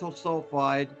 Dimethyl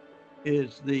sulfide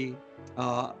is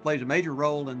plays a major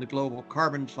role in the global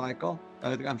carbon cycle.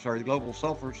 The global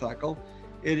sulfur cycle.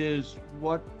 It is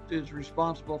what is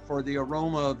responsible for the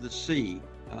aroma of the sea.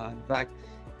 In fact,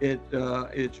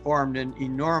 it's formed in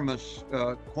enormous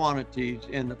quantities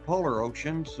in the polar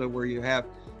oceans, so where you have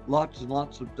lots and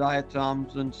lots of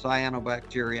diatoms and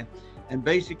cyanobacteria. And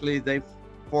basically, they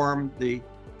form the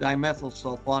dimethyl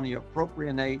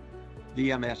sulfonylpropionate,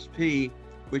 DMSP,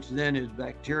 which then is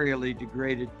bacterially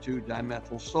degraded to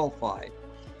dimethyl sulfide.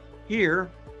 Here,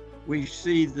 we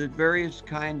see the various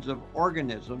kinds of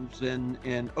organisms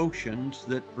in oceans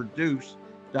that produce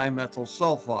dimethyl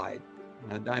sulfide.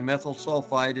 Now, dimethyl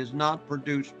sulfide is not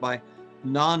produced by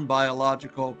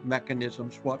non-biological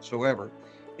mechanisms whatsoever.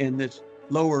 In this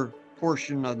lower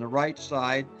portion on the right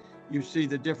side, you see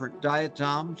the different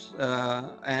diatoms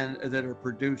and that are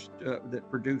produced that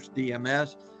produce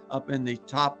DMS. Up in the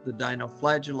top, the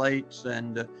dinoflagellates,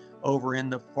 and over in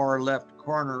the far left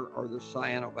corner are the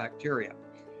cyanobacteria.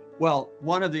 Well,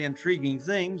 one of the intriguing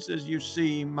things is you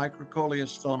see Microcolia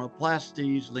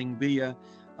stonoplastes, Lingvia,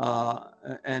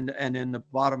 and in the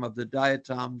bottom of the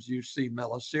diatoms, you see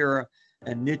Melicera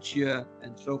and Nitzschia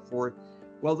and so forth.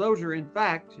 Well, those are in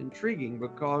fact intriguing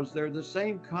because they're the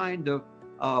same kind of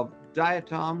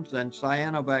diatoms and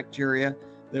cyanobacteria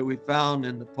that we found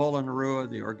in the Polonarua,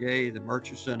 the Orgay, the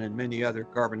Murchison, and many other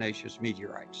carbonaceous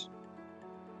meteorites.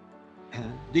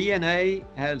 DNA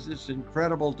has this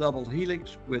incredible double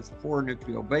helix with 4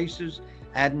 nucleobases.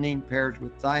 Adenine pairs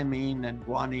with thymine and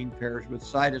guanine pairs with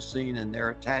cytosine, and they're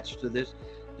attached to this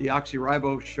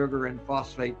deoxyribose sugar and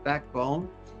phosphate backbone.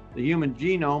 The human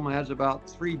genome has about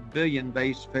 3 billion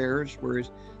base pairs,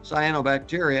 whereas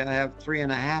cyanobacteria have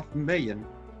 3.5 million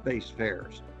base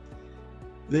pairs.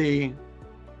 The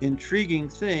intriguing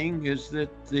thing is that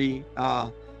the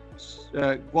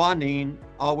guanine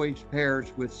always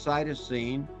pairs with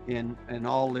cytosine in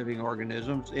all living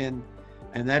organisms, and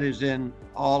that is in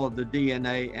all of the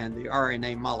DNA and the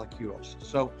RNA molecules.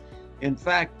 So in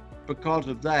fact, because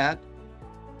of that,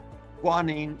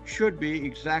 guanine should be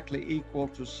exactly equal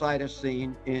to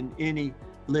cytosine in any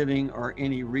living or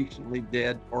any recently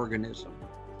dead organism.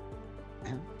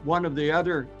 One of the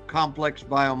other complex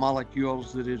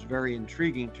biomolecules that is very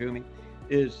intriguing to me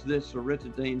is this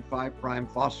arytidine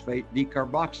 5' phosphate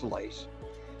decarboxylase.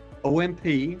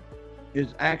 OMP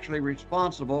is actually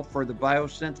responsible for the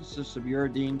biosynthesis of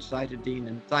uridine, cytidine,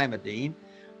 and thymidine,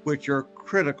 which are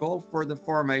critical for the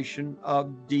formation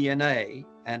of DNA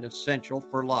and essential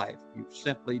for life. You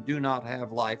simply do not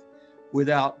have life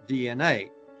without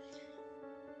DNA.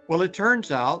 Well, it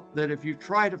turns out that if you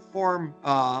try to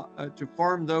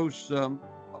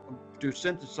to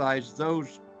synthesize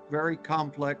those very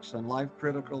complex and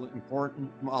life-critical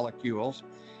important molecules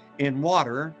in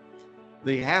water,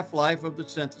 the half-life of the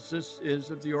synthesis is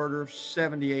of the order of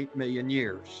 78 million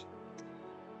years.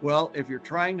 Well, if you're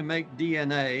trying to make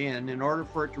DNA, and in order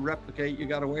for it to replicate, you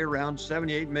got to wait around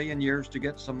 78 million years to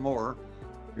get some more,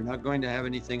 you're not going to have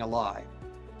anything alive.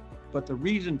 But the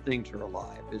reason things are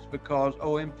alive is because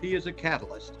OMP is a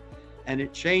catalyst, and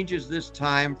it changes this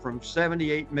time from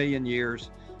 78 million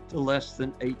years to less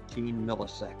than 18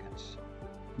 milliseconds.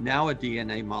 Now a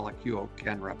DNA molecule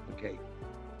can replicate.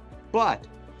 But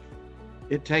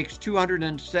it takes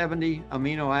 270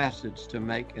 amino acids to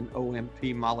make an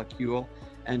OMP molecule,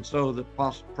 and so the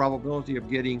probability of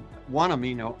getting one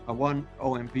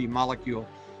OMP molecule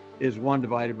is 1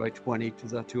 divided by 20 to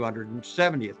the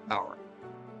 270th power.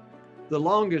 The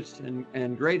longest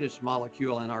and greatest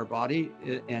molecule in our body,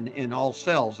 and in all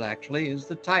cells actually, is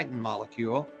the Titan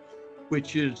molecule,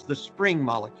 which is the spring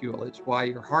molecule. It's why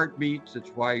your heart beats,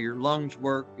 it's why your lungs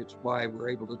work, it's why we're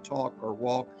able to talk or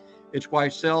walk, it's why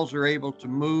cells are able to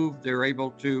move, they're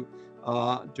able to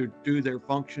do their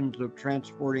functions of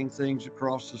transporting things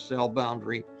across the cell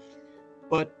boundary.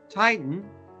 But Titan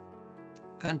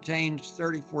contains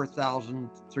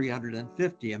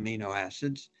 34,350 amino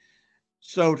acids.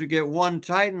 So to get one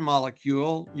Titan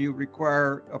molecule, you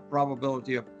require a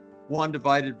probability of 1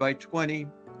 divided by 20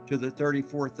 to the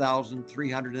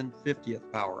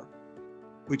 34,350th power,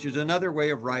 which is another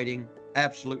way of writing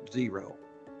absolute zero.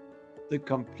 The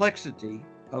complexity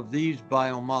of these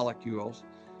biomolecules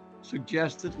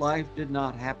suggests that life did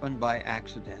not happen by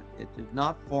accident. It did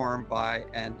not form by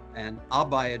an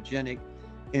abiogenic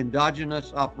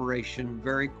endogenous operation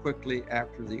very quickly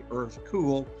after the Earth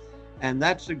cooled, and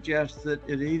that suggests that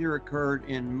it either occurred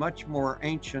in much more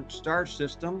ancient star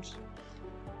systems,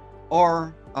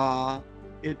 or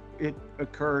it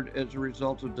occurred as a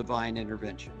result of divine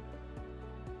intervention.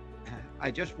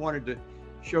 I just wanted to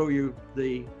show you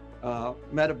the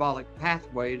metabolic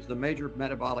pathways, the major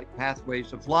metabolic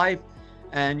pathways of life,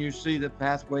 and you see the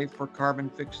pathway for carbon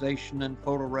fixation and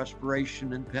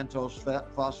photorespiration and pentose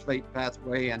phosphate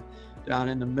pathway, and down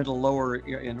in the middle lower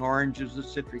in orange is the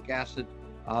citric acid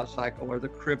cycle, or the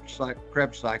Krebs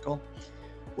cycle.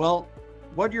 Well,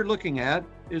 what you're looking at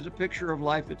is a picture of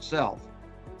life itself.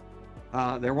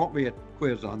 There won't be a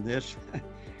quiz on this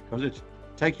because it's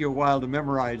take you a while to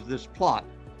memorize this plot,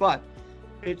 but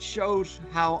it shows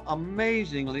how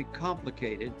amazingly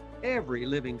complicated every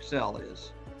living cell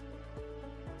is.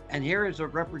 And here is a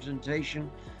representation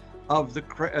of the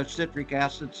citric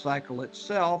acid cycle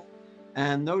itself.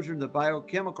 And those are the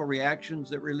biochemical reactions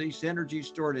that release energy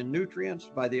stored in nutrients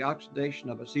by the oxidation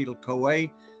of acetyl-CoA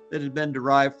that has been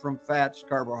derived from fats,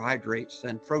 carbohydrates,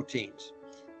 and proteins.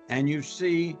 And you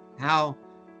see how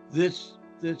this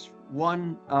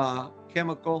one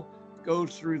chemical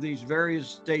goes through these various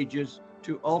stages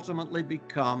to ultimately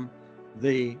become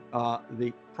the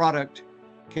product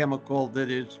chemical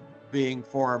that is being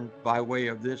formed by way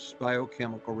of this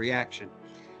biochemical reaction.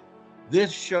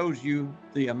 This shows you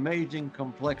the amazing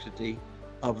complexity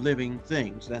of living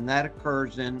things, and that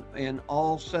occurs in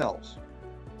all cells.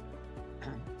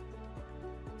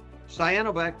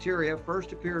 Cyanobacteria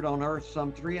first appeared on Earth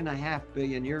some 3.5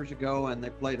 billion years ago, and they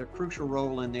played a crucial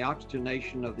role in the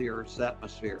oxygenation of the Earth's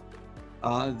atmosphere.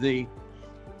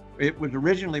 It was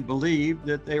originally believed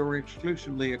that they were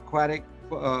exclusively aquatic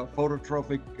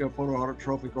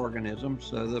photoautotrophic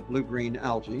organisms, the blue-green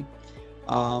algae,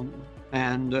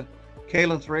 and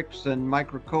Calothrix and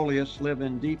Microcoleus live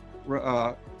in deep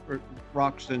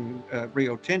rocks in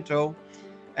Rio Tinto,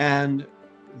 and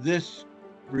this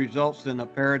results in a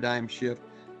paradigm shift.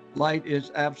 Light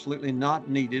is absolutely not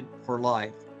needed for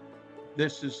life.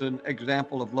 This is an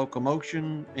example of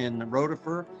locomotion in the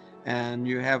rotifer, and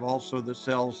you have also the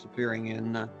cells appearing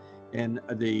in the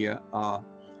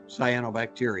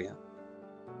cyanobacteria.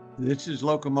 This is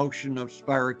locomotion of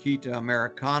Spirochaeta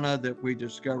americana that we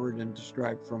discovered and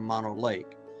described from Mono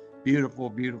Lake. Beautiful,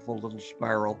 beautiful little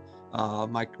spiral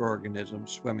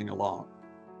microorganisms swimming along.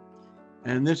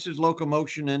 And this is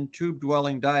locomotion in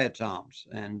tube-dwelling diatoms.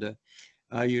 And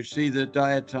you see the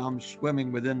diatoms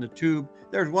swimming within the tube.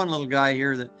 There's one little guy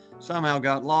here that somehow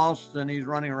got lost, and he's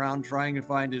running around trying to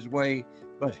find his way,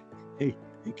 but he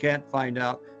can't find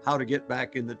out how to get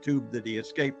back in the tube that he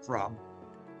escaped from.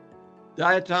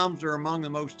 Diatoms are among the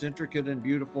most intricate and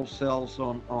beautiful cells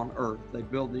on Earth. They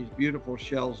build these beautiful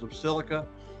shells of silica,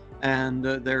 and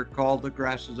they're called the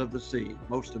grasses of the sea.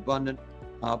 Most abundant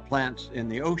plants in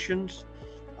the oceans.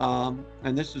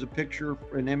 And this is a picture,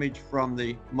 an image from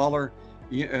the Muller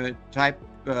type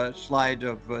slide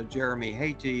of Jeremy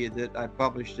Hatie that I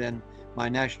published in my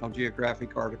National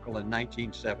Geographic article in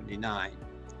 1979.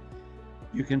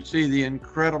 You can see the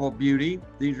incredible beauty.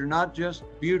 These are not just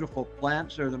beautiful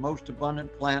plants, they're the most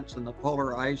abundant plants in the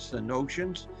polar ice and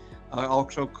oceans,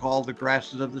 also called the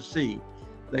grasses of the sea.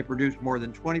 They produce more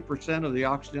than 20% of the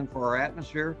oxygen for our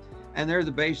atmosphere, and they're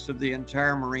the base of the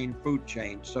entire marine food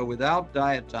chain. So without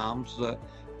diatoms,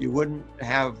 you wouldn't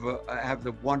have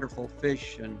the wonderful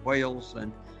fish and whales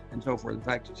and so forth. In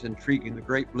fact, it's intriguing. The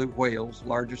great blue whales,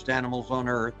 largest animals on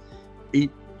Earth,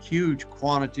 eat huge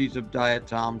quantities of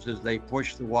diatoms as they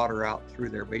push the water out through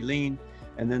their baleen,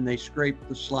 and then they scrape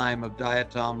the slime of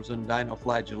diatoms and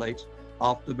dinoflagellates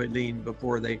off the baleen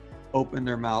before they open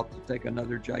their mouth to take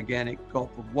another gigantic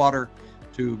gulp of water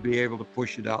to be able to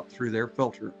push it out through their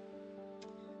filter.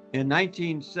 In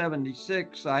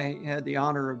 1976, I had the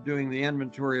honor of doing the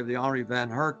inventory of the Henri van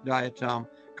Herk diatom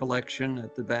collection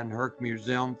at the Van Herk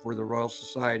Museum for the Royal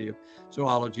Society of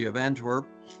Zoology of Antwerp.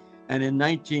 And in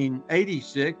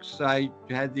 1986, I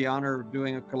had the honor of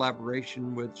doing a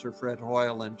collaboration with Sir Fred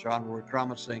Hoyle and John Roy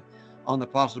Cromesing on the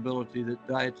possibility that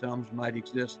diatoms might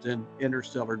exist in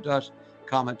interstellar dust,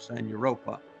 comets, and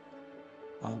Europa.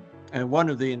 And one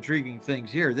of the intriguing things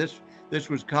here, this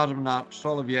was cosmonaut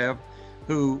Soloviev,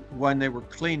 who, when they were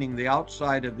cleaning the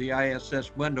outside of the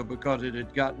ISS window because it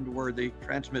had gotten to where the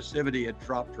transmissivity had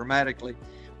dropped dramatically,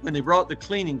 when they brought the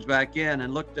cleanings back in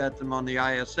and looked at them on the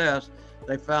ISS,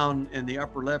 they found in the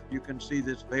upper left, you can see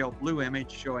this pale blue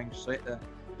image showing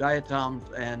diatoms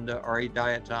and a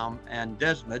diatom and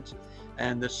desmids.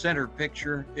 And the center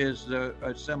picture is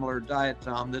a similar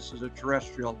diatom. This is a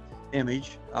terrestrial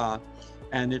image,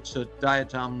 and it's a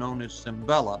diatom known as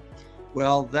Symbella.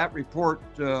 Well, that report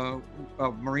of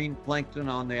marine plankton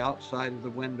on the outside of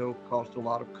the window caused a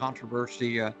lot of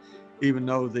controversy, even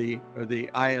though the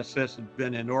ISS had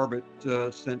been in orbit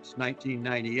since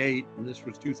 1998, and this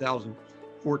was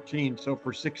 2014, so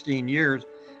for 16 years.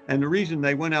 And the reason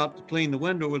they went out to clean the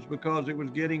window was because it was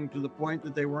getting to the point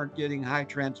that they weren't getting high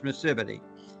transmissivity.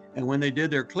 And when they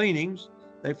did their cleanings,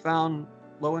 they found,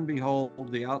 lo and behold,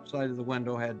 the outside of the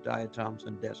window had diatoms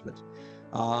and desmids.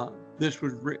 This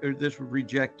was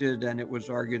rejected, and it was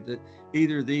argued that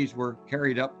either these were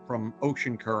carried up from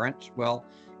ocean currents. Well,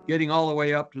 getting all the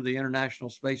way up to the International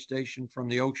Space Station from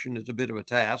the ocean is a bit of a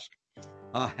task.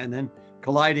 And then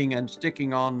colliding and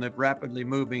sticking on the rapidly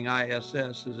moving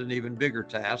ISS is an even bigger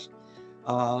task.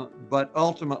 But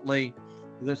ultimately,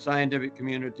 the scientific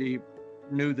community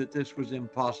knew that this was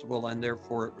impossible, and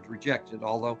therefore it was rejected.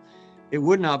 Although it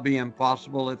would not be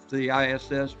impossible if the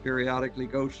ISS periodically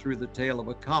goes through the tail of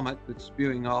a comet that's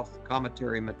spewing off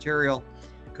cometary material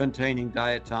containing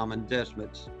diatom and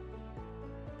desmids.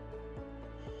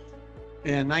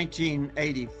 In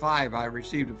 1985, I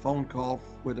received a phone call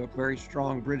with a very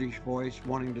strong British voice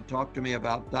wanting to talk to me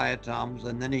about diatoms,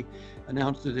 and then he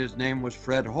announced that his name was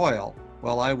Fred Hoyle.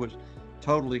 Well, I was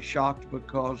totally shocked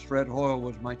because Fred Hoyle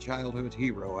was my childhood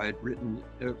hero. I had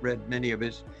read many of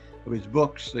his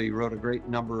books. He wrote a great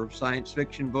number of science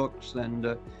fiction books,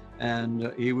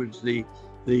 and he was the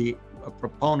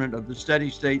proponent of the steady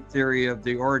state theory of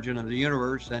the origin of the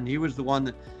universe, and he was the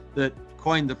one that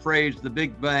coined the phrase the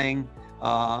Big Bang,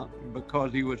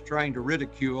 because he was trying to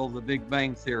ridicule the Big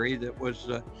Bang theory that was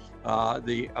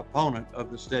the opponent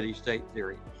of the steady state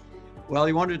theory. Well,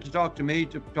 he wanted to talk to me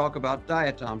to talk about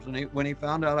diatoms, and when he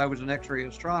found out I was an X-ray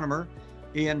astronomer,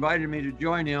 he invited me to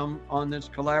join him on this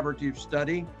collaborative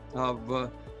study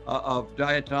of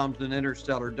diatoms and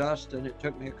interstellar dust, and it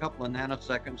took me a couple of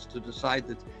nanoseconds to decide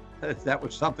that that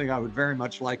was something I would very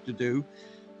much like to do.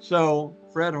 So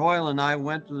Fred Hoyle and I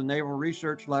went to the Naval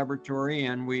Research Laboratory,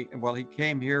 and he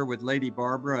came here with Lady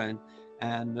Barbara,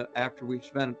 and after we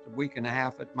spent a week and a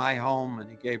half at my home, and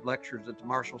he gave lectures at the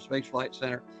Marshall Space Flight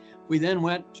Center, we then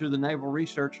went to the Naval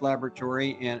Research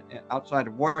Laboratory outside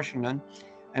of Washington,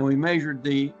 and we measured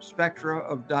the spectra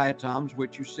of diatoms,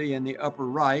 which you see in the upper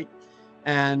right,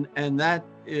 and that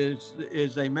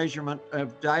is a measurement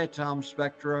of diatom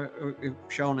spectra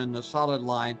shown in the solid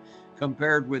line,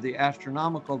 compared with the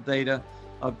astronomical data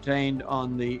obtained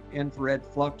on the infrared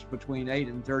flux between 8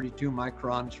 and 32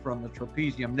 microns from the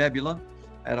Trapezium Nebula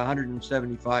at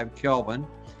 175 Kelvin.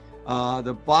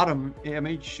 The bottom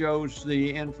image shows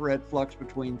the infrared flux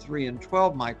between 3 and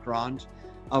 12 microns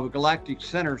of a galactic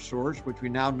center source, which we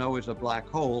now know is a black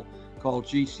hole, called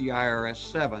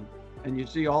GCIRS-7. And you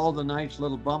see all the nice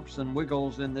little bumps and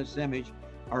wiggles in this image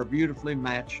are beautifully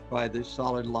matched by this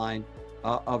solid line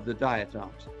of the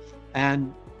diatoms.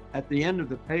 And at the end of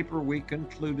the paper, we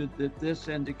concluded that this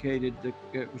indicated that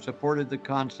it supported the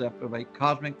concept of a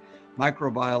cosmic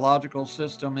microbiological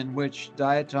system in which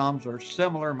diatoms or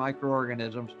similar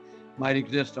microorganisms might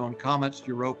exist on comets,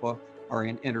 Europa, or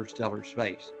in interstellar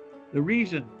space. The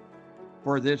reason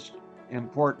for this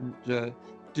important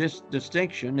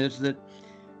distinction is that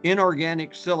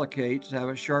inorganic silicates have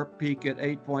a sharp peak at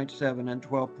 8.7 and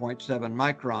 12.7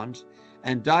 microns,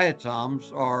 and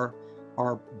diatoms are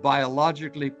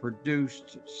biologically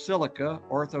produced silica,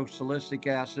 orthosilicic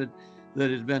acid,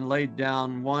 that has been laid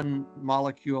down one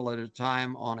molecule at a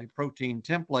time on a protein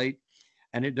template,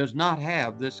 and it does not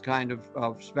have this kind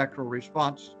of spectral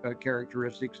response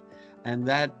characteristics, and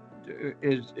that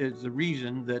is the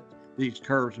reason that these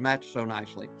curves match so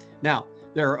nicely. Now,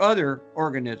 there are other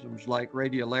organisms like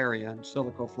radiolaria and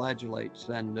silicoflagellates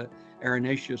and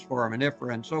Aeronaceous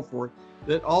foraminifera and so forth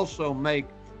that also make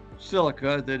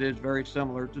silica that is very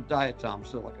similar to diatom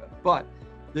silica. But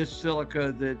this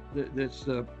silica, this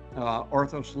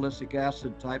orthosilicic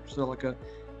acid type silica,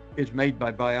 is made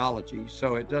by biology.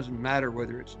 So it doesn't matter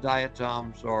whether it's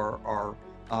diatoms or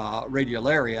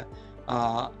radiolaria.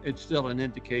 It's still an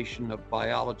indication of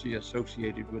biology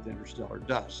associated with interstellar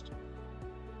dust.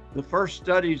 The first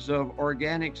studies of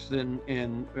organics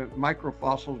in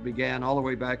microfossils began all the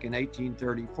way back in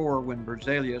 1834 when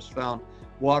Berzelius found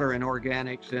water and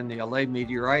organics in the Alais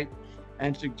meteorite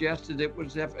and suggested it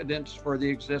was evidence for the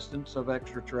existence of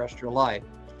extraterrestrial life.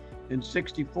 In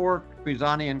 '64,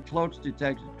 Pisani and Klotz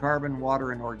detected carbon,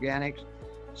 water, and organics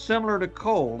similar to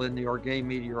coal in the Orgay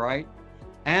meteorite,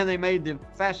 and they made the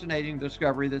fascinating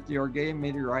discovery that the Orgay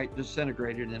meteorite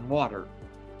disintegrated in water.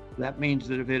 That means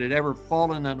that if it had ever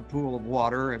fallen in a pool of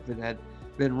water, if it had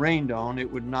been rained on, it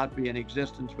would not be in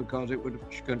existence because it would have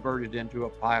converted into a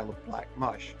pile of black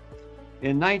mush.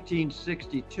 In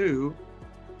 1962,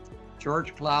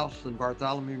 George Klaus and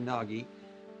Bartholomew Nagy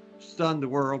stunned the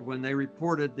world when they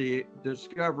reported the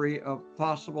discovery of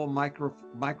possible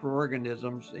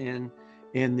microorganisms in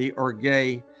the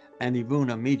Orgay and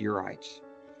Ivuna meteorites.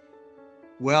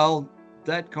 Well,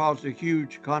 that caused a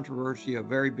huge controversy, a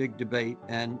very big debate,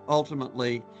 and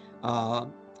ultimately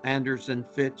Anders and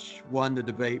Fitch won the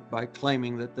debate by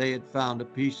claiming that they had found a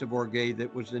piece of Orgay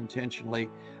that was intentionally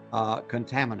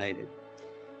contaminated.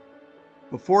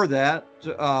 Before that,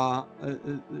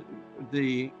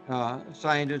 the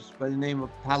scientist by the name of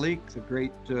Palik, the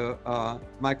great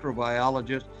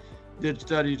microbiologist, did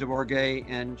studies of Orgay,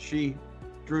 and she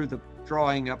drew the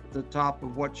drawing up at the top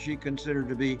of what she considered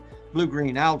to be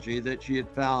blue-green algae that she had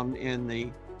found in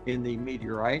the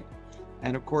meteorite.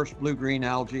 And of course, blue-green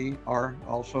algae are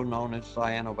also known as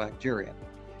cyanobacteria.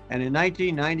 And in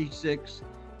 1996,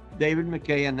 David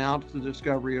McKay announced the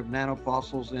discovery of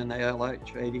nanofossils in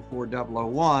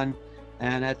LH84001.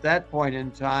 And at that point in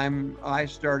time, I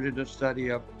started a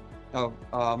study of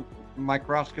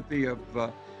microscopy of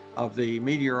the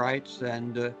meteorites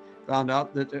and found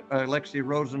out that Alexei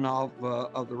Rozanov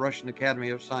of the Russian Academy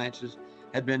of Sciences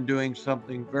had been doing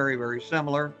something very, very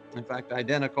similar, in fact,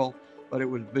 identical, but it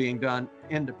was being done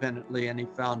independently, and he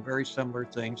found very similar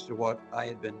things to what I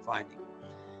had been finding.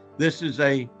 This is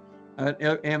an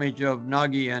image of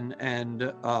Nagy and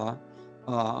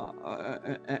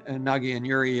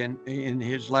Yuri in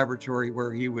his laboratory,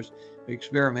 where he was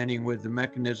experimenting with the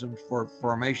mechanisms for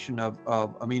formation of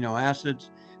amino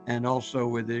acids, and also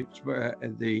with the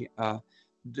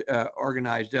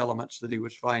organized elements that he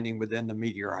was finding within the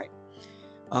meteorite.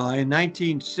 In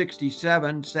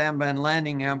 1967, Sam Van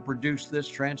Landingham produced this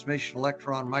transmission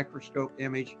electron microscope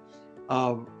image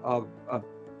of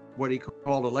what he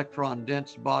called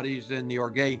electron-dense bodies in the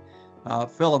Orgay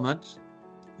filaments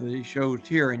that he shows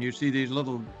here. And you see these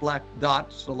little black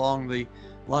dots along the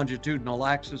longitudinal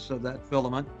axis of that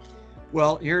filament.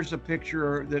 Well, here's a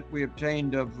picture that we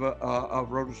obtained of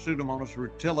Rhodopseudomonas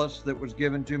rutilis that was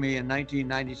given to me in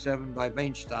 1997 by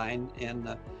Weinstein in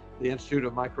the Institute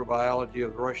of Microbiology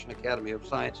of the Russian Academy of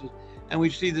Sciences. And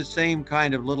we see the same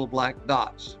kind of little black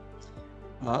dots,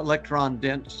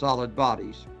 electron-dense solid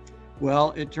bodies.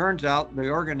 Well, it turns out the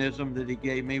organism that he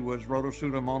gave me was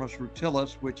Rhodopseudomonas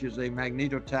rutilis, which is a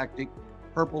magnetotactic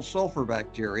purple sulfur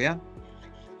bacteria.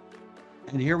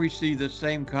 And here we see the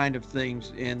same kind of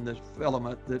things in the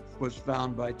filament that was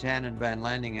found by Tan and Van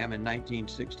Landingham in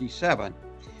 1967.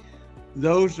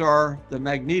 Those are the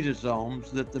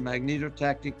magnetosomes that the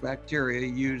magnetotactic bacteria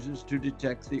uses to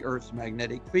detect the Earth's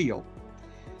magnetic field.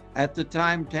 At the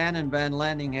time Tan and Van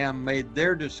Landingham made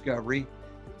their discovery,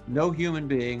 no human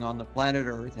being on the planet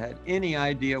Earth had any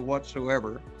idea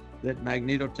whatsoever that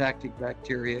magnetotactic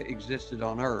bacteria existed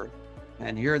on Earth.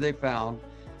 And here they found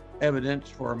evidence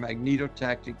for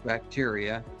magnetotactic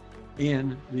bacteria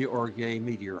in the Orgueil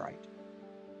meteorite.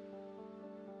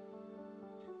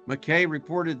 McKay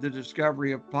reported the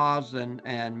discovery of POS and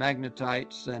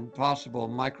magnetites and possible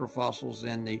microfossils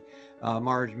in the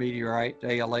Mars meteorite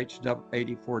ALH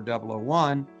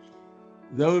 84001.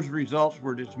 Those results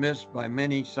were dismissed by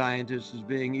many scientists as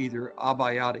being either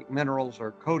abiotic minerals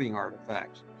or coating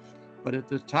artifacts. But at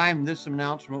the time this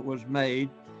announcement was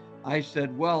made, I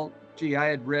said, well, gee, I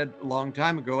had read a long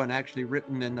time ago and actually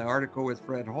written in the article with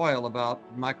Fred Hoyle about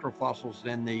microfossils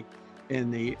in the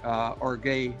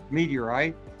Orgueil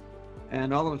meteorite.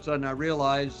 And all of a sudden I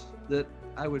realized that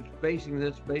I was basing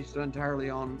this based entirely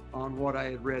on what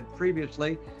I had read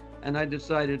previously. And I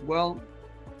decided, well,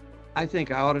 I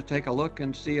think I ought to take a look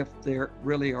and see if there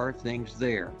really are things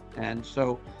there. And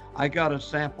so I got a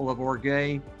sample of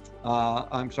Orgueil,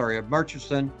 of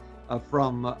Murchison,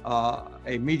 from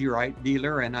a meteorite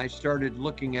dealer, and I started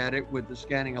looking at it with the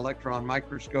scanning electron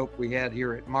microscope we had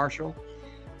here at Marshall.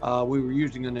 We were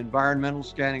using an environmental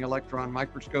scanning electron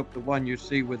microscope, the one you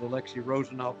see with Alexei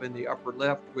Rozanov in the upper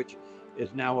left, which is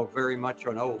now very much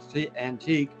an old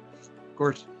antique. Of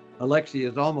course, Alexei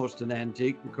is almost an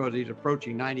antique because he's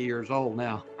approaching 90 years old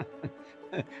now.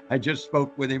 I just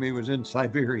spoke with him. He was in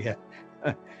Siberia.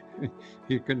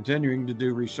 He's continuing to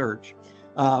do research.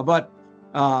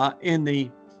 In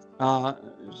the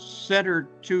center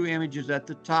two images at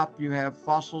the top, you have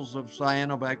fossils of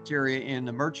cyanobacteria in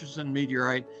the Murchison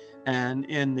meteorite and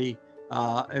in the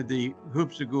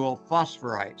Hoopsagul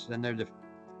phosphorites. And they're the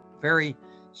very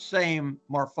same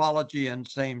morphology and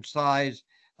same size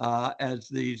as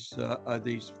these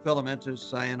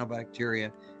filamentous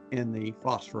cyanobacteria in the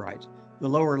phosphorites. The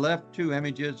lower left two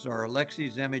images are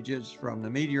Alexei's images from the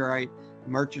meteorite,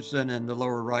 Murchison, and the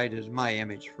lower right is my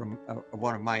image from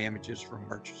one of my images from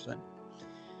Murchison.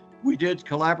 We did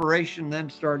collaboration then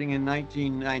starting in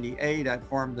 1998. I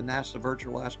formed the NASA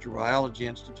Virtual Astrobiology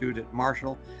Institute at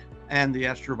Marshall and the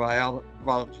Astrobiology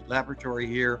Laboratory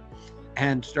here,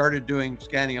 and started doing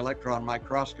scanning electron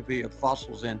microscopy of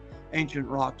fossils in ancient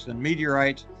rocks and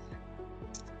meteorites.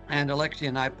 And Alexei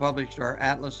and I published our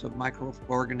Atlas of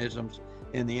Microorganisms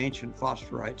in the Ancient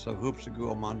Phosphorites of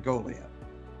Hoopsagul, Mongolia.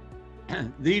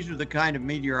 These are the kind of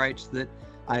meteorites that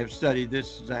I have studied.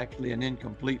 This is actually an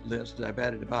incomplete list. I've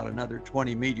added about another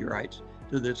 20 meteorites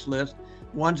to this list.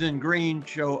 Ones in green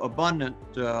show abundant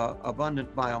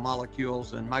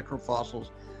biomolecules and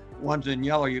microfossils. Ones in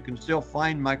yellow, you can still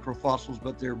find microfossils,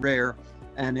 but they're rare.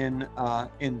 And in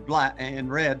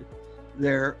red,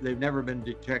 they've never been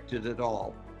detected at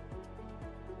all.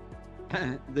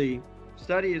 The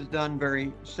study is done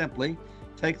very simply.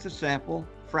 Take the sample,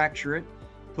 fracture it,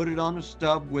 put it on a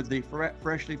stub with the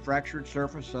freshly fractured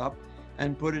surface up,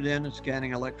 and put it in a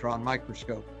scanning electron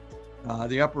microscope.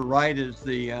 The upper right is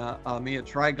the Mia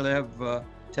Triglev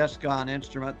TESCAN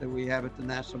instrument that we have at the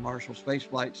NASA Marshall Space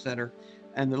Flight Center,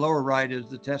 and the lower right is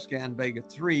the TESCAN Vega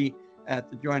 3 at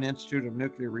the Joint Institute of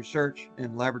Nuclear Research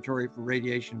and Laboratory for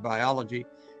Radiation Biology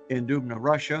in Dubna,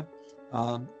 Russia.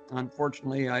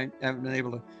 Unfortunately, I haven't been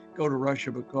able to go to Russia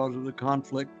because of the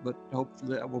conflict, but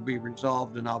hopefully that will be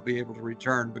resolved and I'll be able to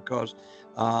return because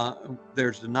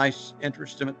there's a nice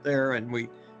instrument there, and we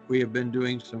have been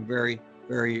doing some very,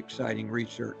 very exciting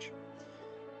research.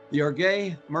 The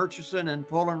Orgueil, Murchison, and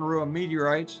Polonnaruwa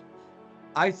meteorites,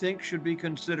 I think, should be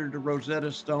considered the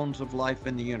Rosetta Stones of life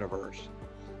in the universe.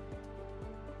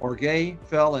 Orgueil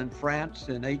fell in France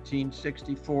in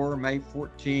 1864, May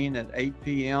 14 at 8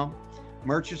 p.m.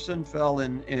 Murchison fell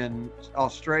in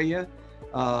Australia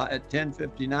at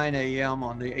 10:59 a.m.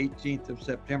 on the 18th of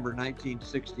September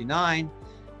 1969,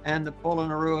 and the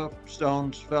Polonnaruwa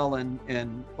stones fell in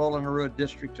Polonnaruwa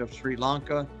district of Sri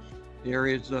Lanka, the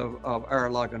areas of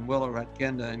Aralaganwilla,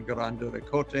 Ratkenda, and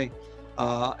Garandurakote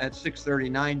at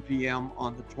 6:39 p.m.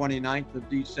 on the 29th of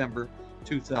December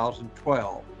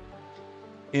 2012.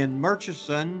 In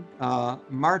Murchison,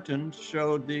 Martin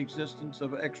showed the existence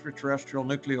of extraterrestrial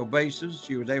nucleobases.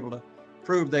 She was able to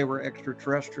prove they were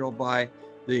extraterrestrial by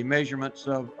the measurements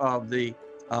of the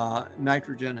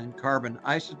nitrogen and carbon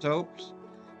isotopes.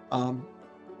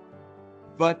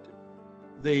 But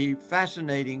the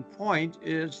fascinating point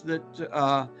is that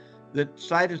that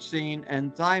cytosine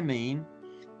and thymine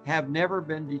have never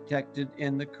been detected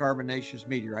in the carbonaceous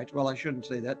meteorites. Well, I shouldn't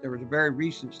say that. There was a very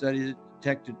recent study that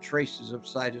detected traces of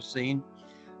cytosine.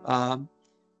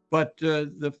 But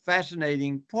the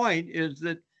fascinating point is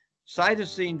that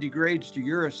cytosine degrades to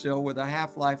uracil with a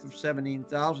half-life of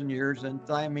 17,000 years, and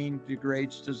thymine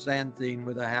degrades to xanthine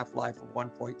with a half-life of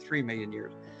 1.3 million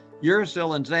years.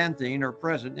 Uracil and xanthine are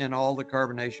present in all the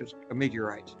carbonaceous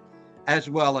meteorites, as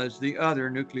well as the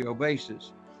other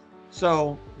nucleobases.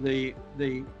 So the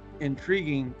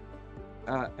intriguing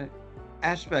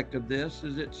aspect of this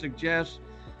is it suggests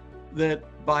that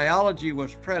biology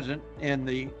was present in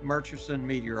the Murchison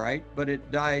meteorite, but it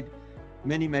died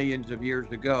many millions of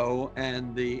years ago,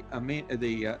 and the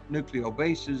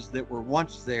nucleobases that were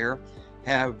once there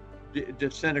have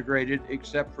disintegrated,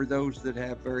 except for those that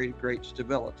have very great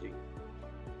stability.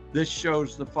 This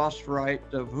shows the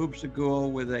phosphorite of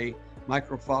Hoopsagul with a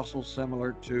microfossil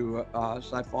similar to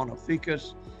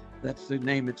Siphonopithecus. That's the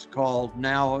name it's called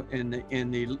now. In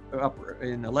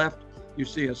the left, you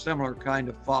see a similar kind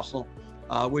of fossil,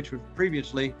 which was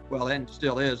previously, well, and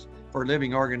still is, for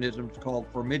living organisms called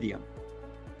Formidium.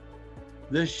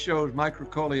 This shows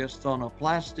Microcoleus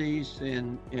thonoplastes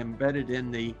embedded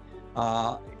in the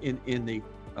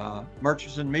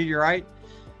Murchison meteorite,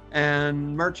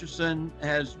 and Murchison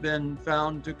has been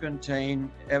found to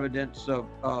contain evidence of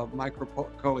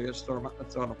Microcoleus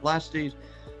thonoplastes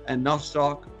and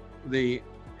Nostoc. The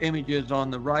images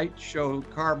on the right show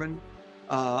carbon,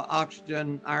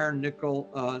 oxygen, iron, nickel,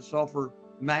 sulfur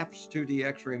maps, 2D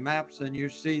X-ray maps, and you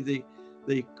see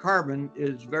the carbon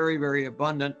is very, very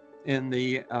abundant in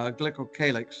the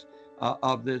glycocalyx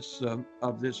of this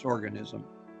organism.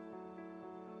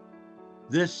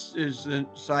 This is the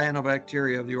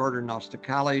cyanobacteria of the order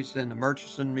Nostocales in the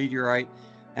Murchison meteorite,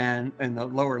 and in the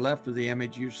lower left of the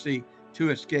image you see two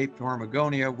escaped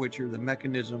Hormogonia, which are the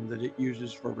mechanism that it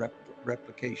uses for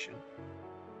replication.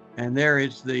 And there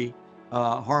is the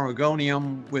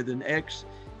Hormogonium with an X,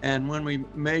 and when we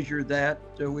measure that,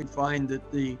 we find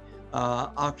that the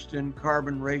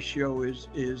oxygen-carbon ratio is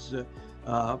 14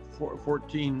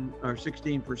 or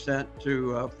 16%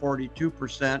 to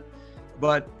 42%,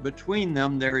 but between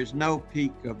them there is no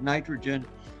peak of nitrogen,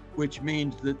 which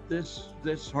means that this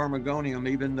Hormogonium,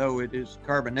 even though it is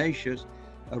carbonaceous,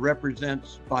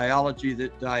 represents biology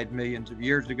that died millions of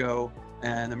years ago,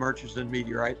 and the Murchison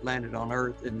meteorite landed on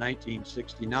Earth in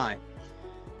 1969.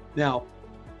 Now,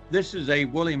 this is a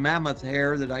woolly mammoth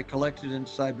hair that I collected in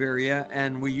Siberia,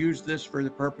 and we use this for the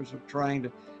purpose of trying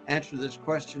to answer this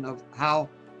question of how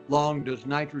long does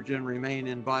nitrogen remain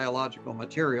in biological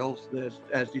materials,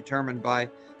 as determined by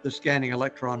the scanning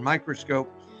electron microscope.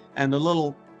 And the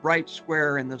little bright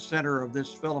square in the center of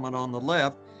this filament on the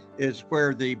left is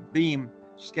where the beam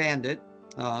scanned it.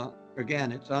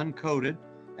 Again, it's uncoated.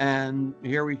 And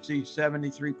here we see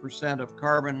 73% of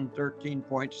carbon,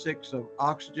 13.6 of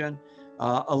oxygen,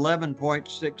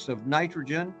 11.6 of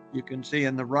nitrogen. You can see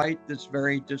in the right this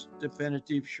very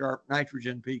definitive sharp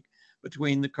nitrogen peak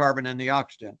between the carbon and the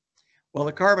oxygen. Well,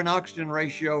 the carbon-oxygen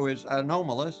ratio is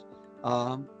anomalous.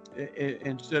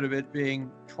 Instead of it being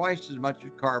twice as much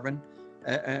carbon,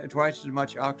 twice as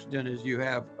much oxygen as you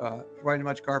have, twice as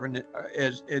much carbon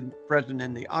as present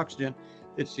in the oxygen,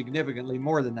 it's significantly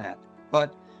more than that.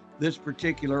 But this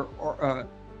particular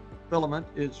filament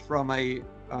is from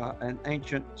an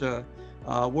ancient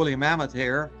woolly mammoth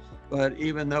hair, but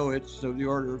even though it's of the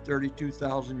order of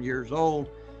 32,000 years old,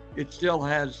 it still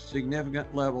has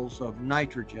significant levels of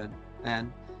nitrogen.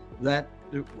 And that,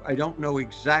 I don't know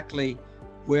exactly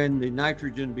when the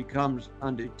nitrogen becomes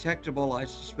undetectable. I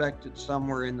suspect it's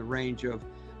somewhere in the range of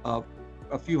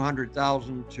a few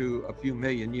 100,000 to a few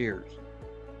million years.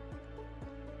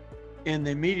 In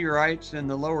the meteorites in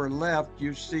the lower left,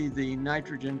 you see the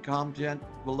nitrogen content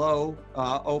below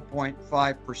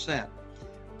 0.5%.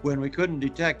 When we couldn't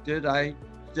detect it, I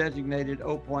designated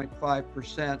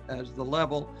 0.5% as the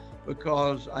level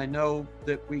because I know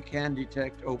that we can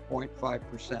detect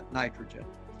 0.5% nitrogen.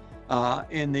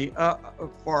 In the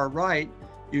far right,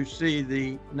 you see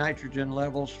the nitrogen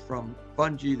levels from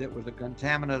fungi that was a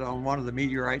contaminant on one of the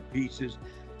meteorite pieces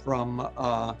from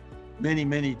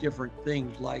many different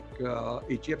things like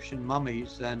Egyptian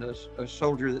mummies and a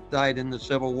soldier that died in the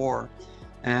Civil War.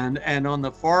 And on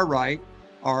the far right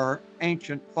are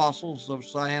ancient fossils of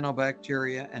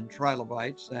cyanobacteria and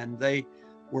trilobites, and they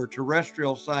were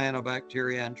terrestrial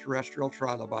cyanobacteria and terrestrial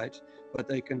trilobites, but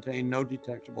they contain no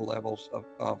detectable levels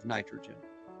of nitrogen.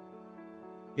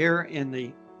 Here in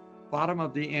the bottom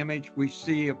of the image, we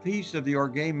see a piece of the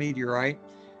Orgay meteorite,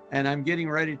 and I'm getting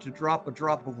ready to drop a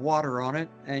drop of water on it,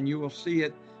 and you will see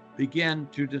it begin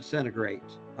to disintegrate.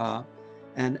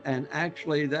 And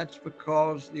actually, that's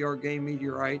because the Orgay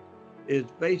meteorite is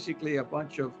basically a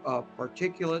bunch of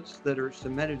particulates that are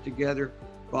cemented together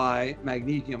by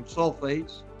magnesium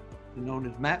sulfates, known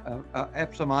as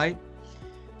epsomite.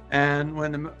 And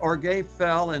when the Orgay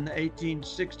fell in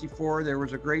 1864, there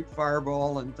was a great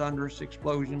fireball and thunderous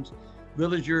explosions.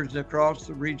 Villagers across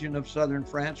the region of southern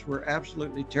France were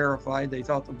absolutely terrified. They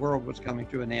thought the world was coming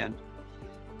to an end.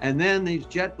 And then these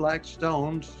jet black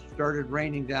stones started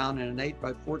raining down in an 8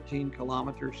 by 14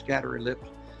 kilometer scatter ellipse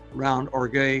around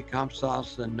Orgay,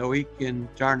 Campsas, and Noïque in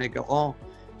Tarn-et-Garonne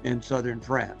in southern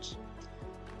France.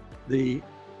 The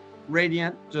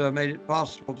radiant made it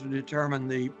possible to determine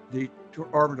the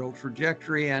orbital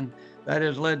trajectory, and that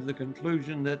has led to the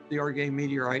conclusion that the Orgay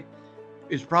meteorite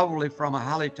is probably from a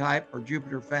Halley type or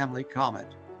Jupiter family comet,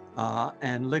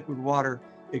 and liquid water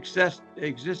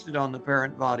existed on the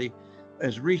parent body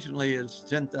as recently as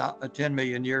 10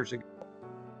 million years ago.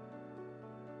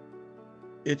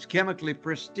 It's chemically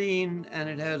pristine, and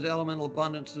it has elemental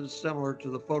abundances similar to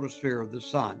the photosphere of the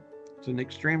sun. It's an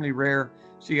extremely rare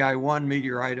CI1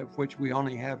 meteorite, of which we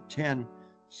only have 10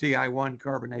 CI1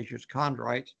 carbonaceous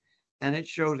chondrites, and it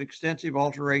shows extensive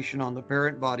alteration on the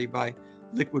parent body by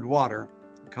liquid water.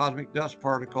 Cosmic dust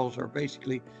particles are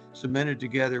basically cemented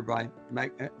together by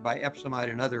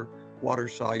epsomite and other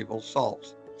water-soluble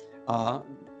salts.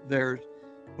 There's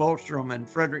Bolstrom and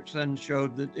Fredrickson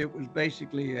showed that it was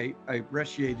basically a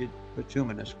brecciated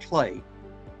bituminous clay.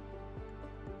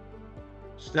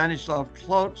 Stanislav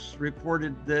Klotz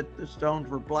reported that the stones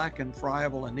were black and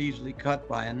friable and easily cut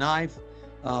by a knife,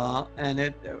 and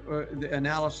the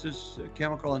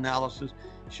chemical analysis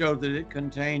showed that it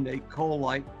contained a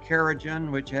coal-like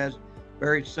kerogen, which has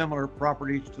very similar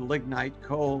properties to lignite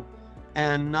coal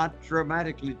and not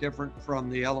dramatically different from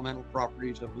the elemental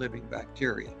properties of living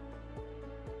bacteria.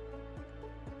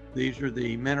 These are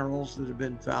the minerals that have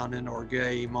been found in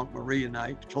Orgay.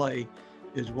 Montmorillonite clay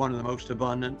is one of the most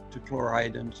abundant, to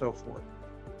chloride and so forth.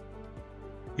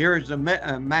 Here is a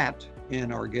mat in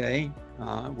Orgay,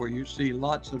 where you see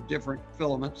lots of different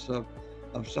filaments of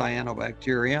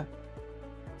cyanobacteria.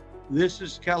 This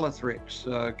is Calothrix.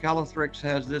 Calothrix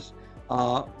has this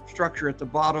structure at the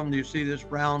bottom. You see this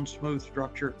round, smooth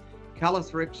structure.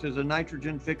 Calothrix is a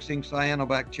nitrogen-fixing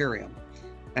cyanobacterium,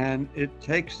 and it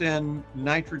takes in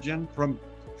nitrogen from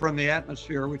the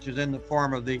atmosphere, which is in the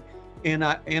form of the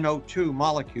NO2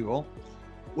 molecule.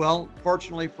 Well,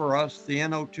 fortunately for us, the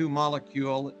NO2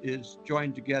 molecule is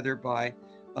joined together by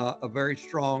a very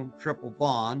strong triple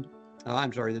bond. The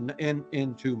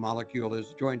N2 molecule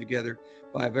is joined together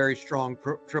by a very strong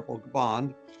triple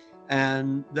bond.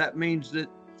 And that means that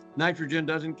nitrogen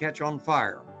doesn't catch on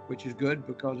fire, which is good,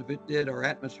 because if it did, our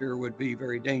atmosphere would be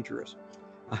very dangerous.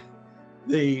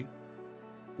 The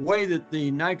way that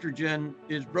the nitrogen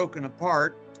is broken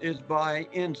apart is by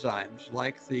enzymes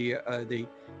like the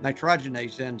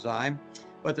nitrogenase enzyme,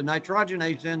 but the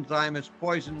nitrogenase enzyme is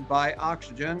poisoned by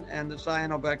oxygen, and the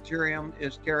cyanobacterium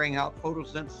is carrying out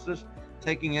photosynthesis,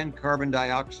 taking in carbon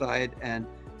dioxide and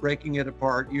breaking it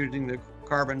apart, using the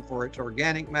carbon for its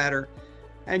organic matter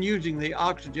and using the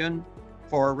oxygen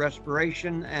for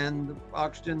respiration, and the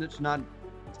oxygen that's not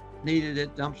needed,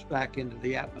 it dumps back into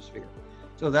the atmosphere.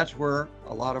 So that's where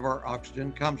a lot of our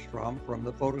oxygen comes from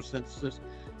the photosynthesis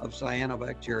of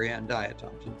cyanobacteria and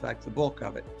diatoms. In fact, the bulk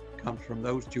of it comes from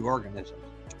those two organisms.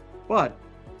 But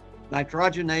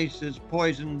nitrogenase is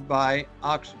poisoned by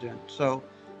oxygen. So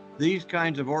these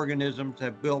kinds of organisms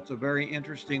have built a very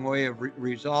interesting way of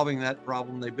resolving that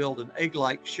problem. They build an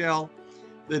egg-like shell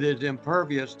that is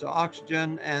impervious to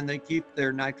oxygen, and they keep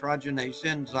their nitrogenase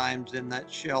enzymes in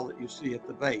that shell that you see at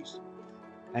the base.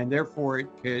 And therefore it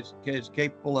is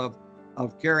capable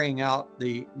of carrying out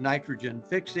the nitrogen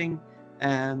fixing,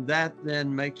 and that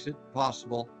then makes it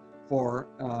possible for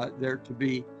there to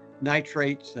be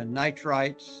nitrates and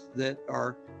nitrites that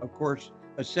are, of course,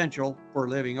 essential for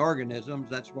living organisms.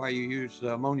 That's why you use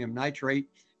ammonium nitrate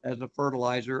as a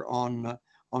fertilizer on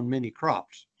many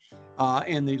crops.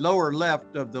 In the lower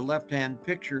left of the left-hand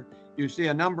picture, you see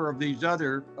a number of these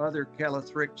other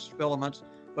Calothrix filaments,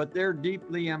 but they're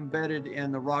deeply embedded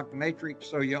in the rock matrix,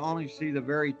 so you only see the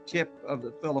very tip of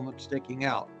the filament sticking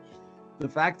out. The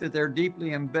fact that they're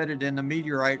deeply embedded in the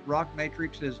meteorite rock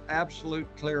matrix is absolute,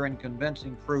 clear, and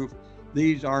convincing proof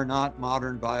these are not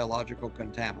modern biological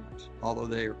contaminants, although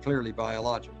they are clearly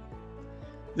biological.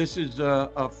 This is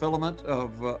a filament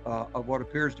of what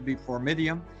appears to be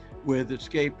formidium with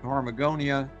escaped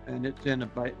hormogonia, and it's in a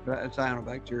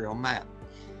cyanobacterial mat.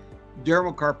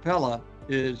 Dermocarpella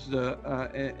is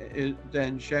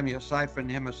then Chemiosiphon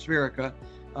hemispherica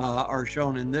are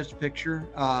shown in this picture.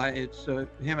 It's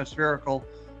hemispherical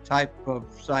type of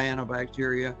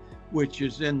cyanobacteria, which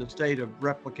is in the state of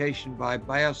replication by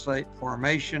biosite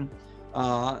formation.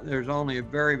 There's only a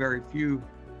very, very few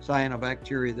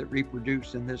cyanobacteria that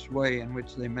reproduce in this way, in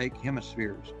which they make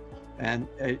hemispheres. And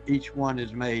each one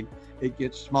is made, it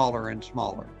gets smaller and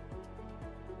smaller.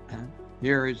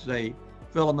 Here is a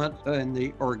filament in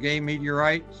the Orgay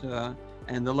meteorite,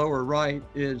 and the lower right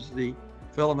is the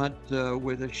filament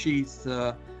with a sheath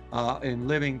in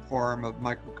living form of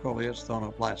Microcoleus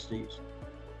thonoplastes.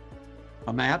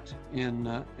 A mat in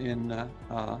the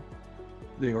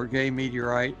Orgay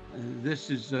meteorite. This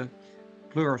is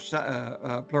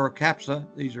Plurocapsa.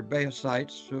 These are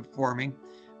baeocytes forming,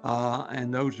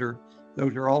 and those are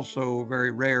also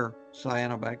very rare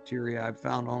cyanobacteria. I've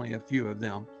found only a few of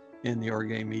them in the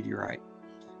Orgay meteorite.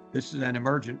 This is an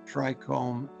emergent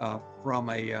trichome from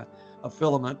a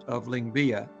filament of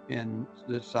Lyngbia in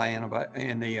the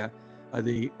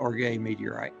the Orgay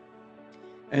meteorite.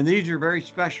 And these are very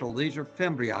special. These are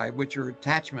fimbriae, which are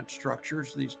attachment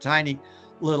structures, these tiny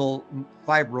little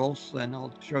fibrils, and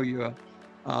I'll show you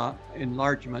a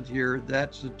enlargement here.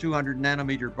 That's a 200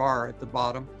 nanometer bar at the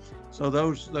bottom. So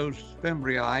those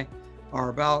fimbriae are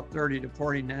about 30 to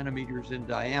 40 nanometers in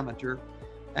diameter.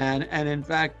 And in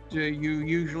fact, you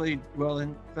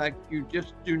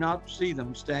just do not see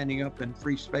them standing up in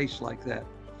free space like that.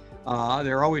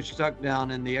 They're always stuck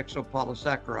down in the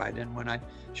exopolysaccharide. And when I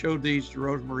showed these to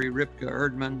Rosemarie Ripka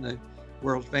Erdmann, the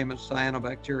world's famous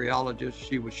cyanobacteriologist,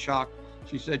 she was shocked.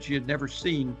 She said she had never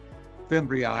seen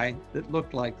fimbriae that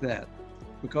looked like that,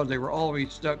 because they were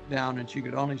always stuck down and she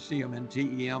could only see them in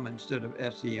TEM instead of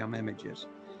SEM images.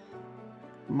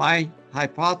 My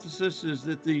hypothesis is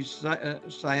that these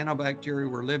cyanobacteria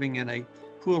were living in a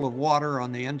pool of water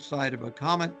on the inside of a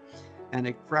comet, and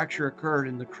a fracture occurred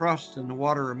in the crust and the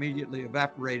water immediately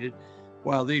evaporated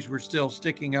while these were still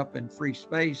sticking up in free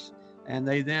space, and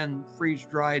they then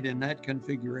freeze-dried in that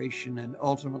configuration and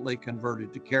ultimately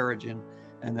converted to kerogen,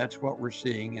 and that's what we're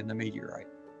seeing in the meteorite.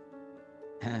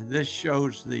 And this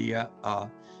shows the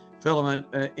filament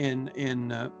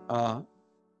in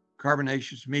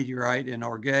carbonaceous meteorite in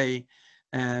Orgay,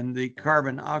 and the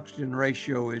carbon-oxygen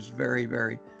ratio is very,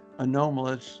 very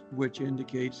anomalous, which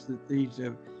indicates that these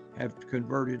have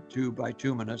converted to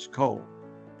bituminous coal.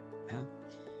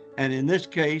 And in this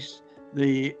case,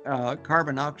 the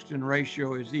carbon-oxygen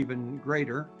ratio is even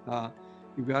greater.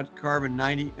 You've got carbon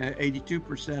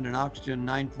 82% and oxygen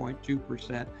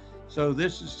 9.2%. So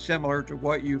this is similar to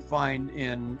what you find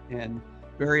in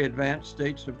very advanced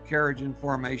states of kerogen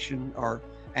formation or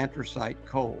anthracite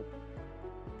coal.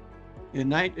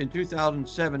 In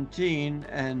 2017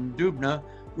 and Dubna,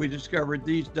 we discovered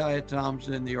these diatoms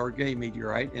in the Orgay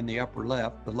meteorite in the upper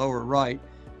left. The lower right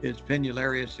is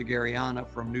Pinularia sigariana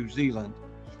from New Zealand.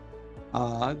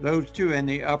 Those two in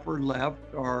the upper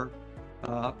left are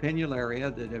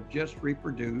Pinularia that have just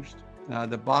reproduced.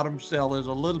 The bottom cell is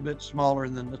a little bit smaller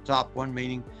than the top one,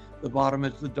 meaning the bottom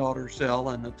is the daughter cell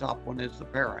and the top one is the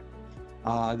parent.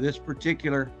 This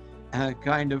particular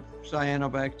kind of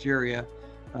cyanobacteria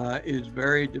is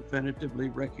very definitively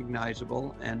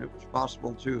recognizable, and it was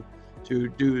possible to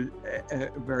do a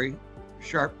very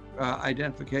sharp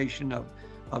identification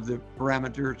of the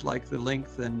parameters like the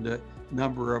length and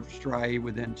number of striae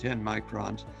within 10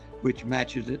 microns, which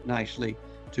matches it nicely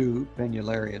to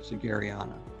Pinularia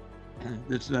sigariana.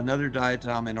 This is another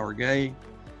diatom in Orgay,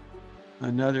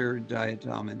 another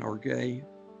diatom in Orgay,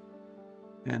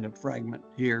 and a fragment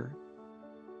here,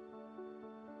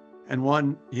 and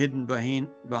one hidden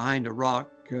behind a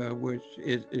rock, which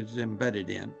is embedded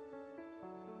in.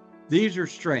 These are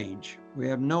strange. We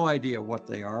have no idea what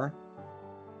they are.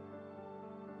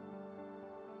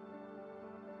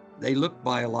 They look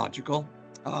biological,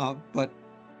 but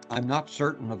I'm not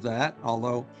certain of that,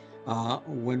 although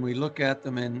when we look at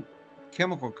them in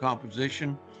chemical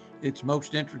composition, it's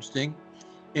most interesting.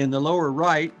 In the lower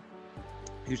right,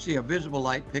 you see a visible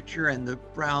light picture, and the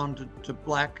brown to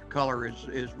black color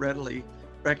is readily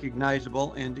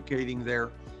recognizable, indicating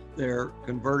they're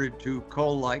converted to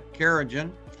coal-like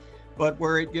kerogen. But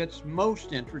where it gets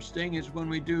most interesting is when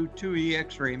we do 2E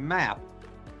X-ray map.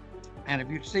 And if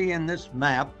you see in this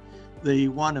map, the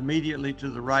one immediately to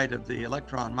the right of the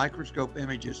electron microscope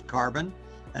image is carbon,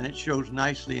 and it shows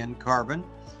nicely in carbon.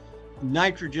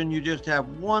 Nitrogen, you just have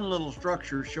one little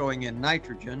structure showing in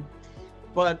nitrogen,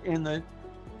 but in the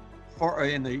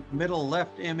middle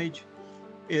left image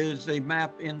is a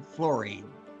map in fluorine.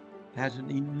 It has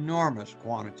an enormous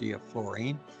quantity of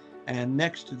fluorine, and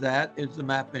next to that is the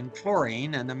map in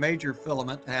chlorine, and the major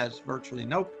filament has virtually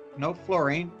no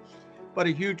fluorine, but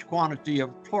a huge quantity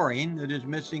of chlorine that is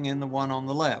missing in the one on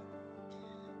the left.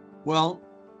 Well,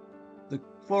 the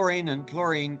fluorine and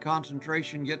chlorine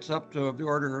concentration gets up to the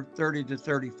order of 30 to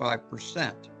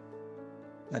 35%.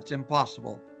 That's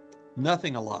impossible.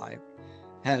 Nothing alive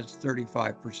has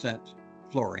 35%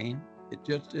 fluorine. It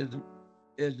just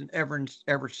isn't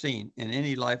ever seen in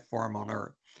any life form on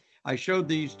Earth. I showed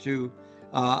these to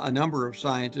a number of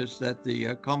scientists at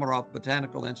the Komarov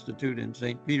Botanical Institute in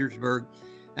St. Petersburg,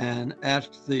 and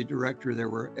asked the director. There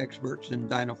were experts in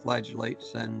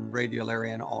dinoflagellates and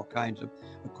radiolaria and all kinds of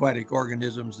aquatic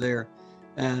organisms there.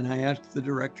 And I asked the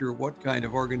director what kind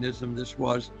of organism this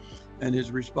was, and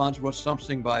his response was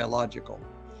something biological.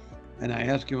 And I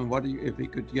asked him if he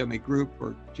could give me group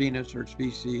or genus or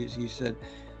species. He said,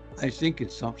 I think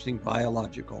it's something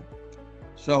biological.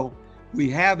 So we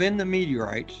have in the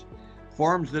meteorites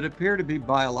forms that appear to be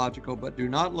biological but do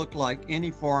not look like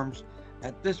any forms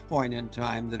at this point in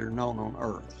time that are known on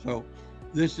Earth. So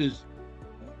this is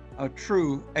a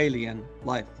true alien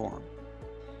life form.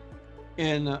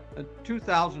 In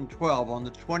 2012, on the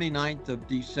 29th of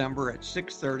December at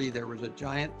 6:30, there was a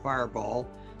giant fireball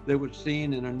that was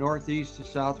seen in a northeast to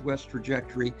southwest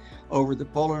trajectory over the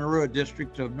Polonnaruwa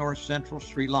district of north central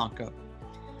Sri Lanka.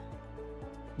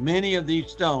 Many of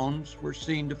these stones were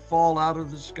seen to fall out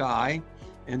of the sky.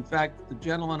 In fact, the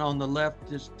gentleman on the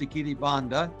left is Tikiri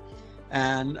Banda,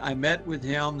 and I met with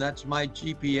him. That's my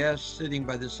GPS sitting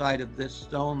by the side of this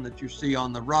stone that you see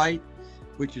on the right,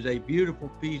 which is a beautiful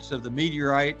piece of the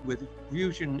meteorite with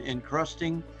fusion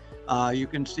encrusting. You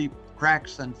can see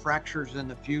cracks and fractures in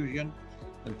the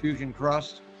fusion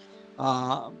crust.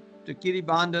 Tikiri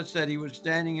Banda said he was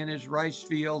standing in his rice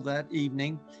field that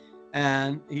evening,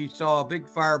 and he saw a big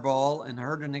fireball and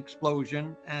heard an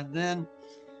explosion, and then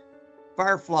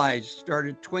fireflies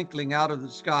started twinkling out of the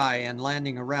sky and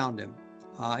landing around him.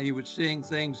 He was seeing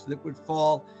things that would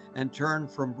fall and turn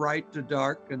from bright to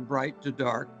dark and bright to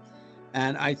dark.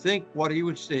 And I think what he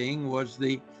was seeing was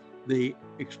the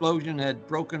explosion had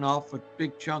broken off a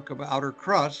big chunk of outer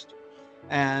crust,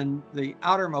 and the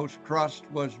outermost crust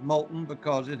was molten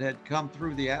because it had come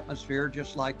through the atmosphere,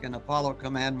 just like an Apollo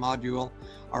command module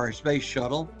or a space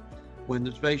shuttle. When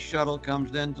the space shuttle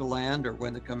comes in to land, or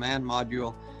when the command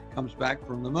module comes back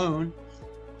from the moon,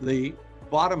 the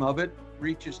bottom of it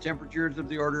reaches temperatures of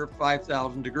the order of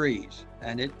 5,000 degrees,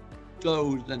 and it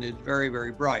glows and is very,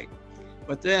 very bright.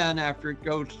 But then after it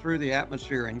goes through the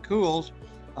atmosphere and cools,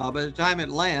 by the time it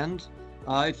lands,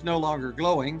 it's no longer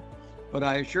glowing. But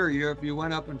I assure you, if you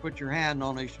went up and put your hand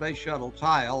on a space shuttle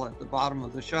tile at the bottom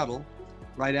of the shuttle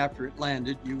right after it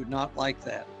landed, you would not like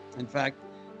that. In fact,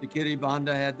 Tikiri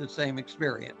Banda had the same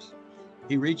experience.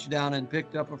 He reached down and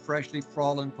picked up a freshly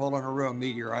fallen Polonnaruwa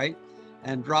meteorite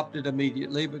and dropped it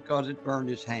immediately because it burned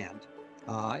his hand.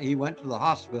 He went to the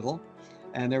hospital,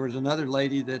 and there was another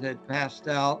lady that had passed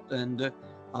out, and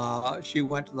she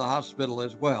went to the hospital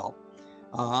as well.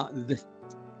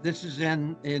 This is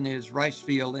in his rice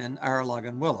field in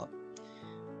Aeronautics.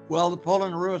 Well, the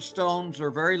Polonnaruwa stones are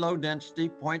very low density,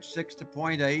 0.6 to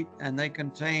 0.8, and they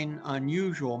contain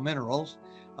unusual minerals,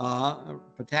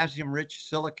 potassium-rich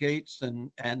silicates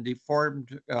and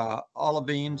deformed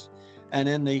olivines. And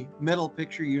in the middle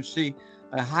picture, you see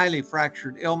a highly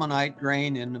fractured ilmenite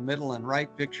grain in the middle and right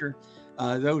picture.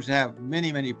 Those have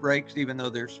many, many breaks, even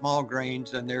though they're small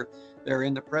grains, and they're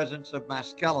in the presence of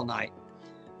maskelinite.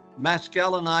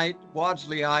 Maskelinite,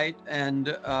 wadsleyite,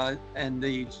 and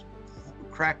these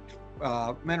cracked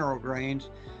mineral grains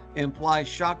imply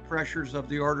shock pressures of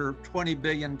the order of 20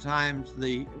 billion times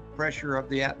the pressure of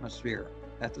the atmosphere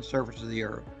at the surface of the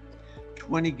Earth.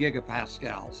 20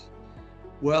 gigapascals.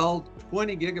 Well,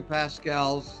 20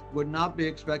 gigapascals would not be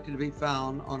expected to be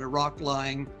found on a rock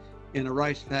lying in a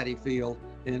rice paddy field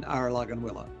in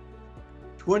Aeronautics.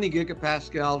 20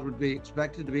 gigapascals would be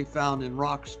expected to be found in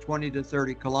rocks 20 to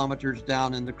 30 kilometers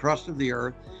down in the crust of the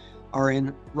Earth, or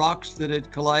in rocks that had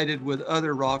collided with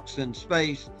other rocks in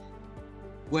space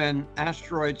when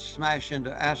asteroids smash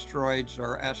into asteroids,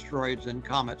 or asteroids and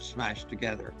comets smash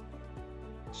together.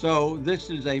 So this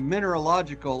is a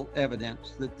mineralogical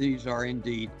evidence that these are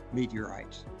indeed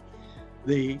meteorites.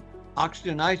 The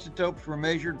oxygen isotopes were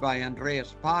measured by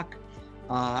Andreas Pak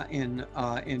in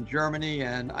Germany,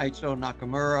 and Aizo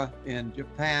Nakamura in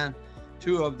Japan,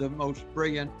 two of the most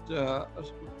brilliant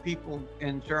people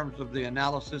in terms of the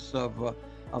analysis of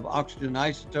oxygen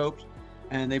isotopes,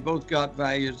 and they both got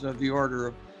values of the order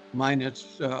of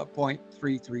minus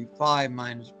 0.335,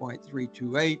 minus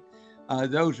 0.328.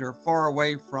 Those are far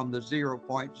away from the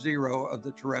 0.0 of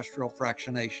the terrestrial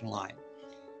fractionation line.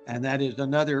 And that is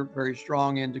another very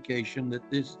strong indication that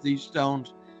these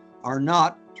stones are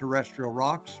not terrestrial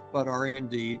rocks, but are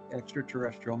indeed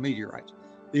extraterrestrial meteorites.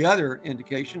 The other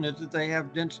indication is that they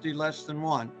have density less than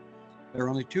 1. There are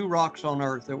only two rocks on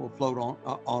Earth that will float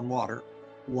on water.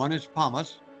 One is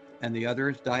pumice, and the other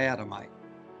is diatomite.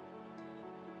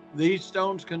 These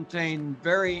stones contain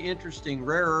very interesting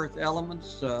rare earth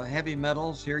elements, heavy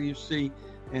metals. Here you see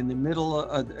in the middle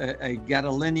a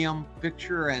gadolinium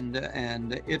picture and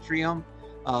yttrium,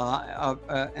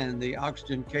 and the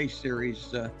oxygen K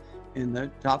series in the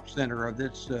top center of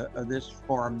this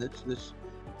form. That's this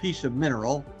piece of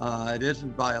mineral. It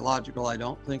isn't biological, I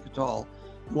don't think at all.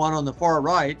 The one on the far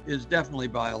right is definitely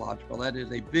biological. That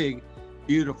is a big,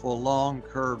 beautiful, long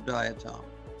curved diatom.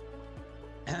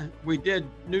 We did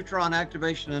neutron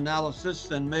activation analysis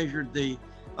and measured the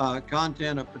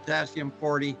content of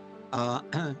potassium-40,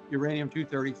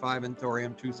 uranium-235, and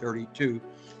thorium-232.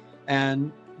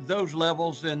 And those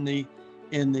levels in the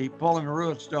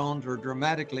Polonnaruwa stones are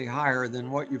dramatically higher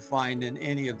than what you find in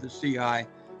any of the CI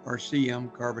or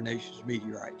CM carbonaceous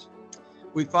meteorites.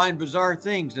 We find bizarre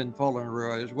things in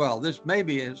Polonnaruwa as well. This may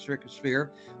be a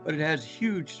stratosphere, but it has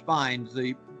huge spines.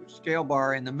 The scale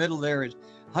bar in the middle there is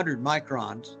 100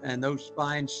 microns, and those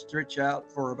spines stretch out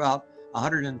for about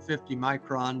 150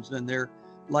 microns, and they're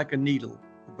like a needle,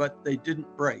 but they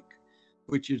didn't break,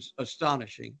 which is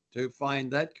astonishing to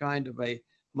find that kind of a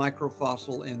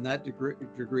microfossil in that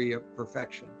degree of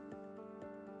perfection.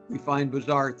 We find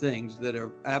bizarre things that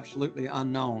are absolutely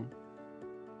unknown.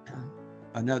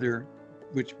 Another,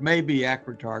 which may be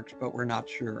acritarchs, but we're not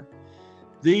sure.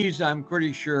 These, I'm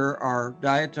pretty sure, are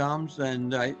diatoms,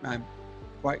 and I'm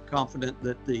quite confident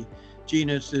that the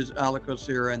genus is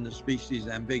Alicocera and the species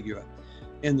Ambigua.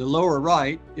 In the lower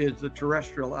right is the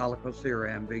terrestrial Alicocera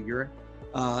ambigua.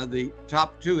 The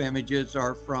top two images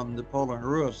are from the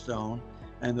Polonnaruwa stone,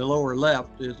 and the lower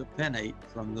left is a pinnate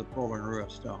from the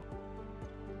Polonnaruwa stone.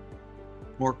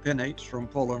 More pinnates from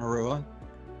Polonnaruwa.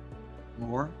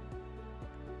 More.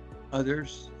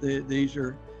 Others. These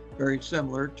are very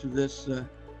similar to this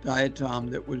diatom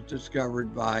that was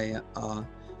discovered by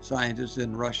scientists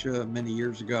in Russia many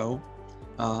years ago.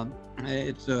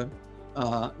 It's a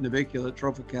Navicula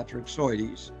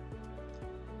trophocatrixoides.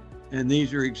 And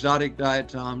these are exotic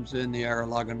diatoms in the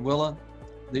Aeronautics.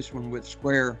 This one with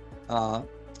square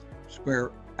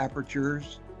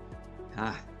apertures.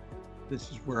 This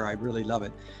is where I really love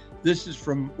it. This is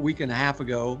from a week and a half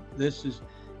ago. This is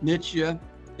Nietzsche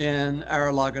in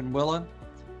Aeronautics.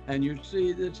 And you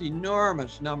see this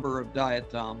enormous number of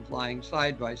diatoms lying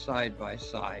side by side by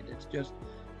side. It's just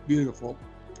beautiful.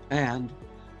 And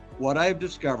what I've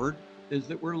discovered is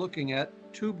that we're looking at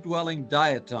tube-dwelling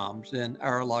diatoms in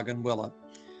Aeronautics.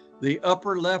 The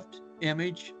upper left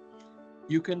image,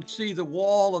 you can see the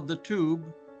wall of the tube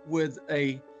with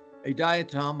a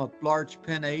diatom of large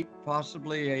pinnate,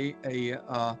 possibly a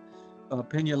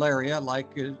pinnularia like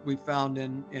we found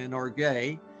in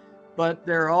Orgay. But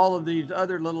there are all of these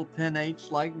other little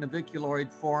pinnates like naviculoid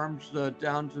forms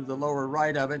down to the lower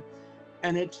right of it.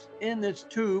 And it's in this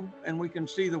tube, and we can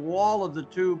see the wall of the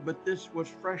tube, but this was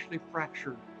freshly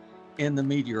fractured in the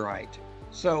meteorite.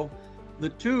 So the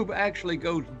tube actually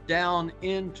goes down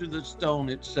into the stone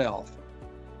itself.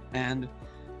 And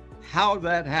how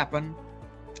that happened,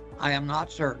 I am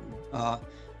not certain.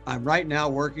 I'm right now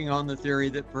working on the theory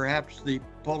that perhaps the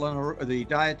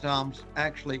diatoms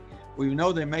actually, we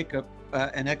know they make an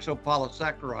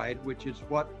exopolysaccharide, which is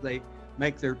what they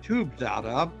make their tubes out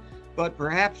of, but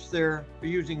perhaps they're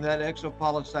using that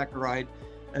exopolysaccharide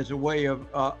as a way of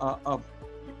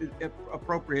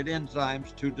appropriate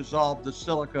enzymes to dissolve the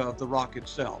silica of the rock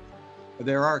itself.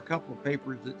 There are a couple of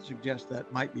papers that suggest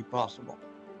that might be possible.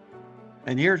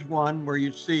 And here's one where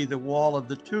you see the wall of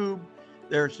the tube.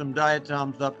 There are some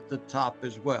diatoms up at the top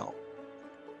as well.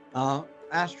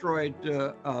 Asteroid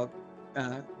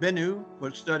Bennu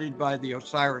was studied by the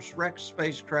OSIRIS-REx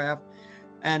spacecraft,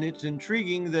 and it's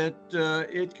intriguing that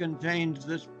it contains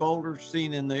this boulder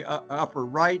seen in the upper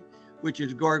right, which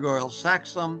is Gargoyle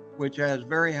saxum, which has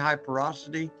very high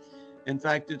porosity. In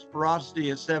fact, its porosity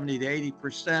is 70 to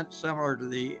 80%, similar to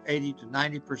the 80 to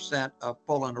 90% of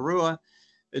Polonnaruwa.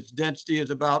 Its density is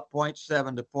about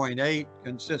 0.7 to 0.8,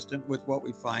 consistent with what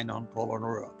we find on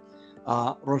Polonnaruwa.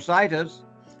 Rositas,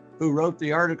 who wrote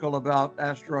the article about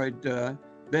asteroid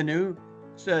Bennu,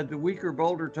 said the weaker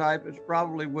boulder type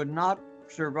probably would not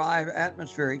survive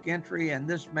atmospheric entry, and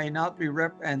this may not be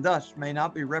thus may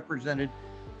not be represented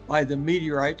by the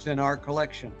meteorites in our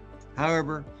collection.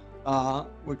 However,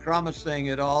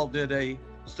 Wickramasinghe et al. Did a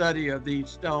study of these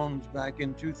stones back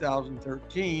in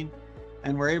 2013,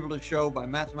 and were able to show by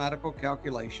mathematical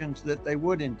calculations that they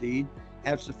would indeed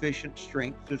have sufficient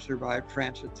strength to survive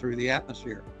transit through the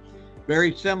atmosphere.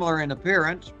 Very similar in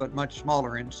appearance, but much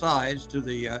smaller in size to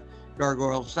the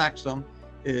Gargoyle saxum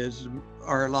is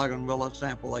Lagonvilla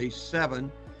sample A7,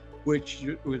 which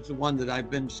was the one that I've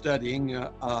been studying,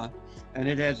 and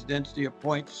it has a density of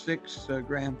 0.6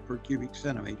 grams per cubic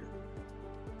centimeter.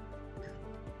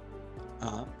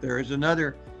 There is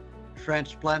another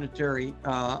transplanetary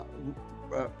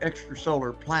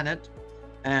extrasolar planet,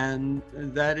 and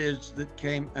that is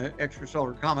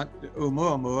extrasolar comet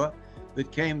Oumuamua, that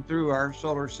came through our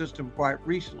solar system quite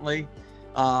recently.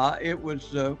 It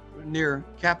was near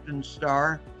Captain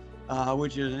Star,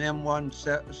 which is an M1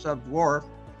 subdwarf,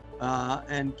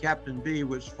 and Captain B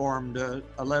was formed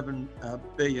 11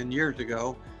 billion years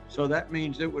ago. So that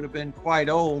means it would have been quite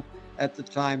old at the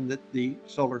time that the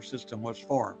solar system was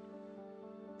formed.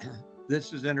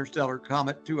 This is interstellar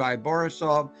comet 2I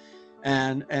Borisov,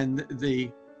 and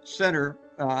the center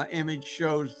image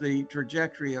shows the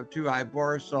trajectory of 2I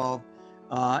Borisov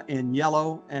in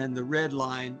yellow, and the red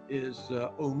line is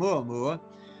Oumuamua.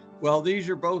 Well, these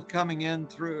are both coming in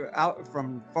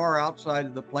from far outside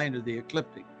of the plane of the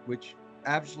ecliptic, which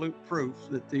absolute proof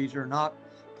that these are not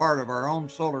part of our own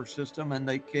solar system, and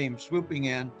they came swooping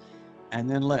in and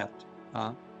then left.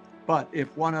 But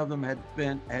if one of them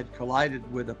had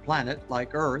collided with a planet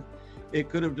like Earth, it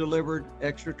could have delivered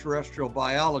extraterrestrial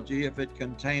biology if it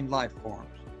contained life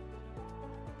forms.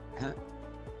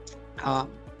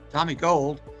 Tommy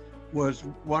Gold was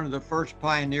one of the first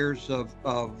pioneers of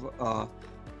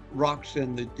rocks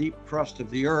in the deep crust of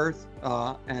the Earth,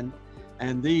 and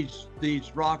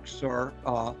these rocks are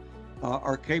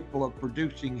capable of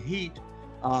producing heat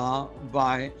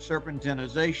by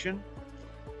serpentinization,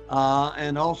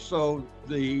 and also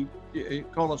the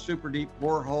Kola Super Deep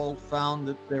borehole found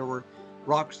that there were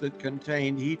rocks that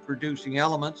contained heat-producing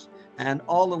elements, and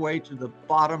all the way to the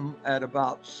bottom at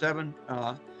about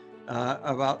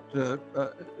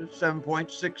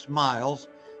 7.6 miles,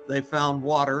 they found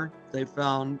water, they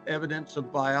found evidence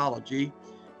of biology,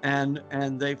 and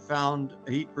they found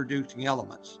heat-producing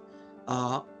elements.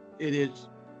 It is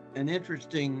an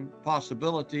interesting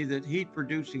possibility that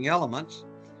heat-producing elements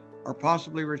are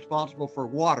possibly responsible for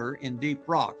water in deep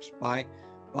rocks by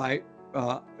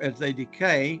as they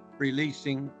decay,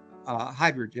 releasing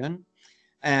hydrogen,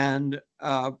 and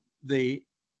the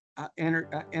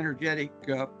energetic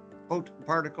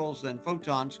particles and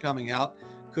photons coming out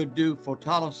could do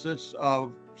photolysis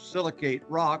of silicate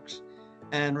rocks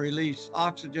and release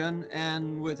oxygen,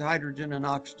 and with hydrogen and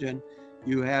oxygen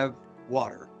you have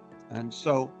water. And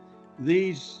so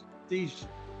these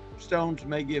stones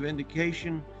may give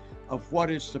indication of what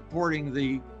is supporting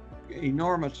the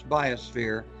enormous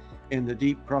biosphere in the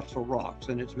deep crustal rocks.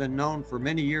 And it's been known for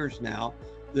many years now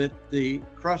that the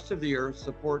crust of the Earth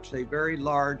supports a very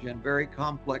large and very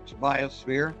complex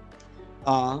biosphere.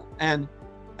 And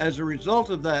as a result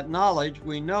of that knowledge,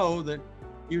 we know that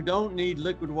you don't need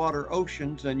liquid water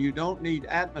oceans and you don't need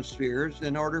atmospheres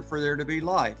in order for there to be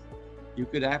life. You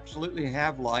could absolutely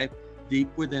have life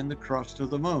deep within the crust of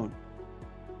the moon.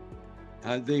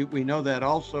 We know that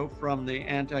also from the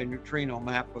anti-neutrino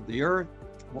map of the Earth.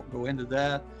 Won't go into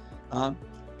that.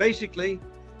 Basically,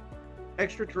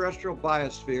 extraterrestrial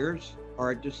biospheres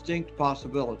are a distinct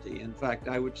possibility. In fact,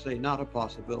 I would say not a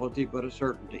possibility, but a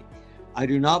certainty. I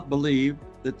do not believe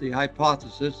that the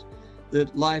hypothesis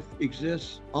that life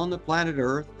exists on the planet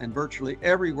Earth and virtually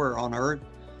everywhere on Earth,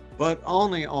 but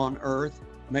only on Earth,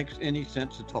 makes any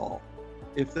sense at all.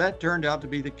 If that turned out to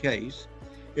be the case,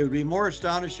 it would be more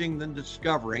astonishing than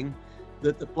discovering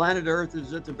that the planet Earth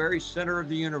is at the very center of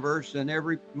the universe, and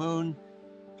every moon,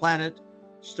 planet,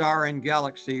 star, and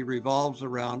galaxy revolves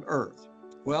around Earth.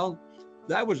 Well,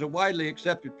 that was a widely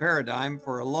accepted paradigm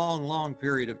for a long, long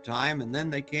period of time, and then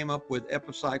they came up with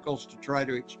epicycles to try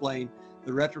to explain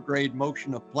the retrograde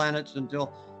motion of planets,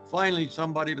 until finally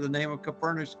somebody by the name of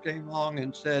Copernicus came along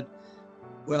and said,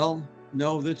 well,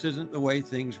 no, this isn't the way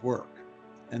things work.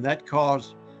 And that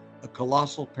caused a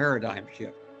colossal paradigm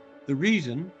shift. The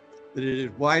reason that it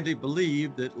is widely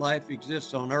believed that life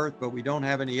exists on Earth, but we don't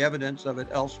have any evidence of it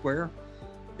elsewhere,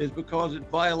 is because it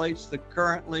violates the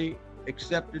currently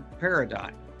accepted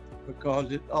paradigm,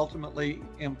 because it ultimately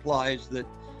implies that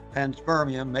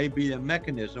panspermia may be the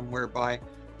mechanism whereby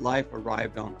life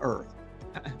arrived on Earth.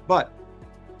 But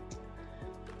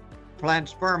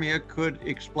panspermia could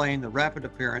explain the rapid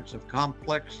appearance of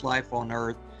complex life on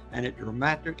Earth, and it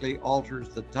dramatically alters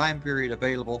the time period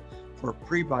available for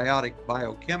prebiotic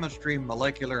biochemistry,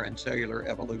 molecular and cellular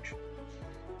evolution.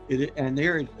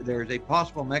 There is a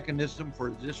possible mechanism for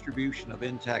the distribution of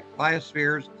intact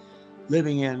biospheres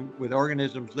with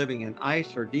organisms living in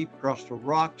ice or deep crustal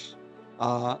rocks.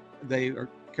 They are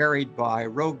carried by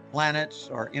rogue planets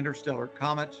or interstellar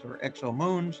comets or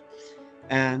exomoons.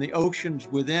 And the oceans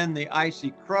within the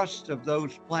icy crust of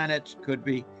those planets could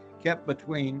be kept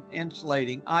between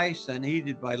insulating ice and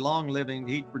heated by long-living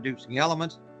heat-producing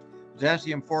elements.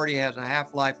 Potassium-40 has a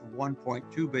half-life of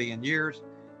 1.2 billion years,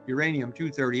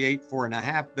 uranium-238,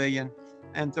 4.5 billion,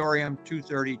 and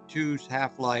thorium-232's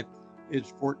half-life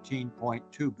is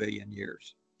 14.2 billion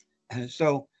years. And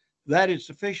so that is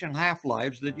sufficient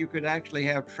half-lives that you could actually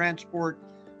have transport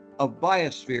of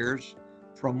biospheres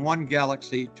from one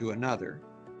galaxy to another.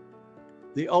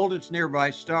 The oldest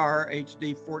nearby star,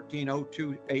 HD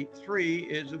 140283,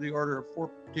 is of the order of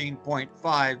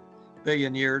 14.5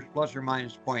 billion years, plus or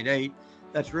minus 0.8.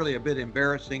 That's really a bit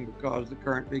embarrassing because the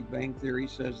current Big Bang Theory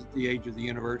says that the age of the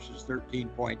universe is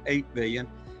 13.8 billion.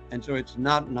 And so it's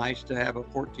not nice to have a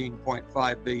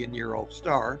 14.5 billion year old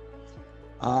star.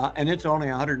 And it's only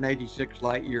 186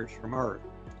 light years from Earth.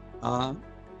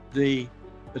 The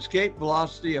escape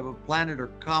velocity of a planet or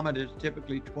comet is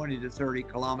typically 20 to 30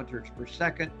 kilometers per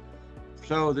second.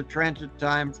 So the transit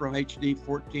time from HD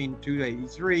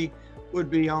 14283 would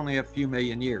be only a few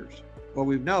million years. Well,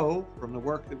 we know from the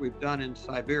work that we've done in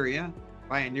Siberia,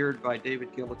 pioneered by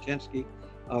David Kilochinski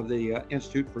of the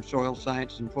Institute for Soil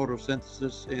Science and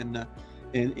Photosynthesis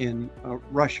in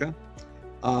Russia,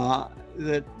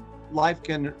 that life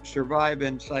can survive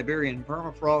in Siberian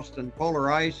permafrost and polar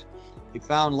ice. He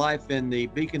found life in the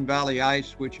Beacon Valley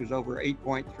ice, which is over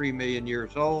 8.3 million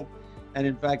years old. And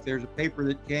in fact, there's a paper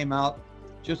that came out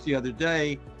just the other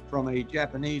day from a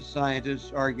Japanese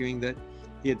scientist arguing that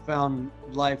he had found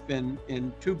life in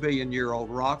 2 billion year old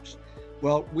rocks.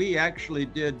 Well, we actually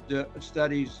did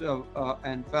studies of,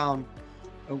 and found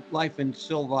life in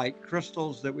sylvite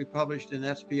crystals that we published in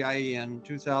SPIE in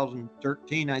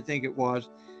 2013, I think it was.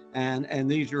 And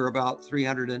these are about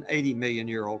 380 million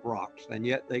year old rocks, and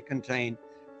yet they contain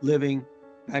living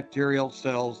bacterial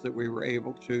cells that we were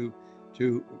able to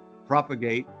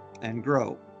propagate and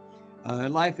grow.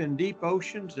 Life in deep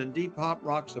oceans and deep hot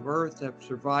rocks of Earth have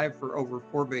survived for over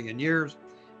 4 billion years,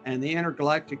 and the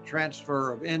intergalactic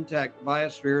transfer of intact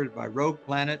biospheres by rogue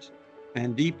planets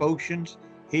and deep oceans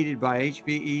heated by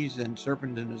HPEs and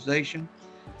serpentinization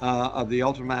of the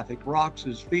ultramafic rocks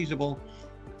is feasible,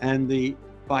 and the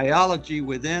biology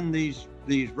within these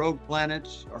rogue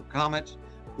planets or comets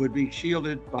would be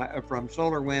shielded from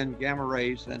solar wind, gamma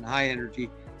rays, and high energy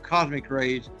cosmic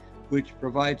rays, which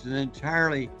provides an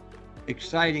entirely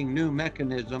exciting new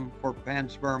mechanism for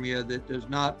panspermia that does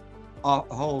not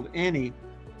hold any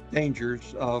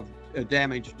dangers of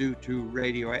damage due to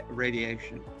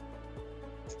radiation.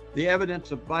 The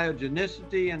evidence of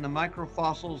biogenicity in the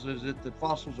microfossils is that the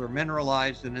fossils are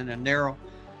mineralized and in a narrow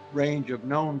range of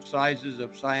known sizes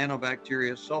of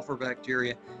cyanobacteria, sulfur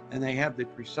bacteria, and they have the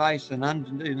precise and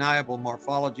undeniable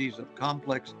morphologies of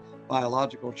complex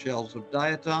biological shells of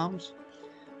diatoms.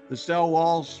 The cell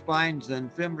walls, spines, and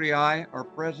fimbriae are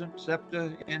present,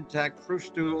 septa, intact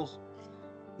frustules.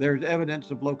 There's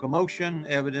evidence of locomotion,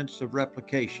 evidence of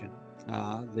replication.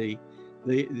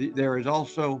 There is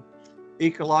also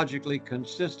ecologically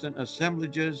consistent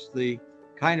assemblages. The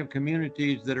kind of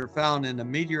communities that are found in the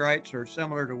meteorites are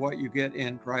similar to what you get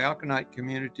in cryoconite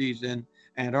communities in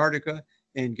Antarctica,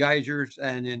 in geysers,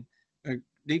 and in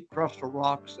deep crustal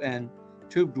rocks and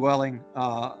tube-dwelling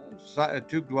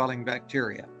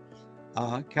bacteria.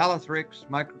 Calothrix,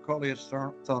 Microcoleus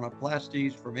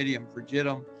thonoplastes, Formidium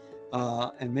frigidum,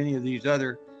 and many of these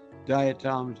other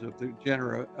diatoms of the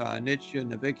genera Nitzschia,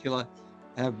 Navicula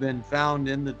have been found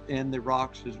in the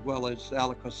rocks, as well as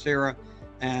Alicocera,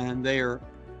 and they are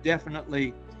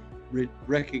definitely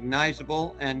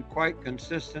recognizable and quite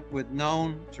consistent with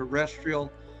known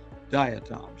terrestrial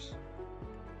diatoms.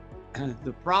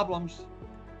 The problems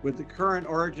with the current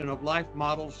origin of life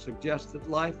models suggest that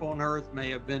life on Earth may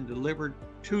have been delivered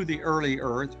to the early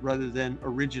Earth rather than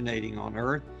originating on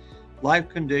Earth. Life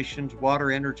conditions, water,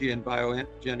 energy, and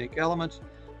biogenic elements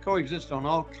coexist on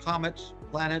all comets,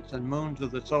 planets, and moons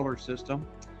of the solar system.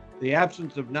 The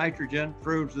absence of nitrogen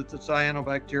proves that the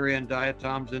cyanobacteria and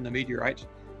diatoms in the meteorites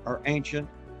are ancient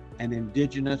and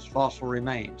indigenous fossil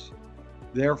remains.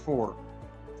 Therefore,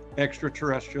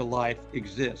 extraterrestrial life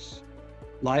exists.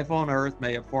 Life on Earth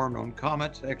may have formed on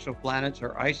comets, exoplanets,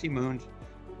 or icy moons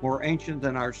more ancient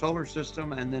than our solar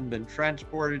system and then been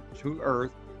transported to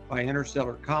Earth by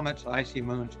interstellar comets, icy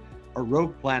moons, or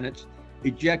rogue planets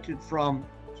ejected from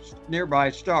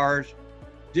nearby stars,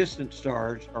 distant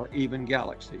stars, or even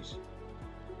galaxies.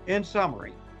 In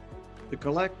summary,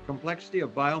 the complexity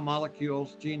of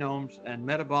biomolecules, genomes, and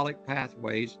metabolic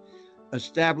pathways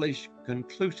establish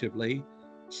conclusively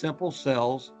simple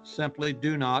cells simply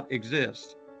do not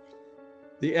exist.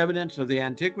 The evidence of the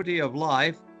antiquity of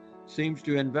life seems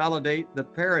to invalidate the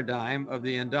paradigm of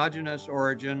the endogenous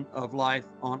origin of life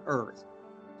on Earth.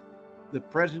 The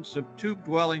presence of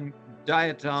tube-dwelling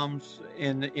diatoms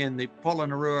in the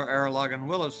Polonarua, Aralagan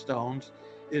Willis stones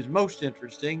is most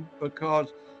interesting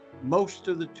because most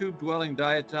of the tube-dwelling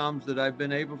diatoms that I've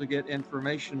been able to get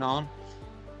information on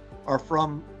are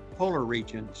from polar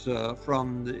regions,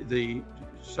 from the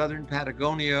southern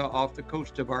Patagonia off the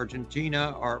coast of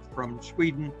Argentina, or from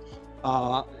Sweden,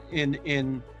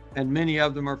 and many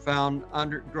of them are found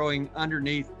growing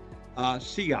underneath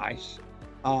sea ice.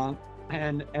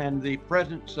 And the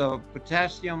presence of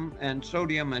potassium and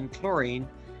sodium and chlorine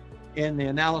in the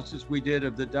analysis we did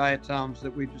of the diatoms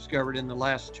that we discovered in the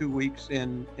last 2 weeks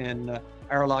in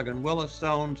Aralagan Willis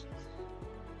stones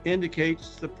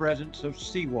indicates the presence of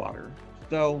seawater.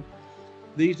 So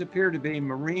these appear to be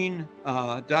marine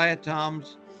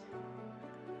diatoms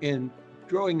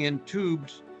growing in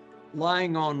tubes,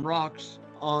 lying on rocks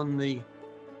on the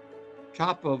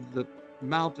top of the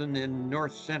mountain in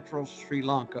north central Sri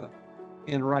Lanka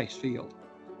in rice field.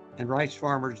 And rice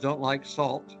farmers don't like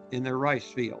salt in their rice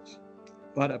fields.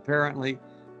 But apparently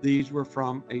these were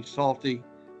from a salty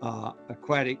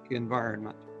aquatic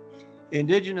environment.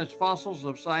 Indigenous fossils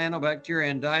of cyanobacteria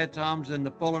and diatoms in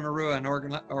the Polonarua and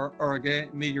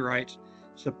Orogeny meteorites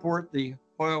support the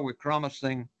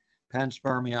Hoyle-Wickramasinghe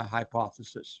panspermia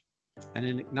hypothesis. And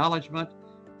in acknowledgement,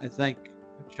 I thank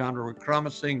Chandra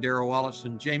Wickramasinghe, Darrell Wallace,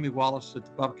 and Jamie Wallace at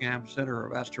the Buckingham Center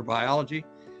of Astrobiology,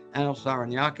 Anil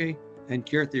Saranyake, and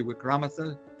Kirti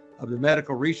Wickramatha of the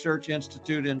Medical Research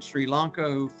Institute in Sri Lanka,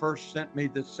 who first sent me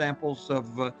the samples of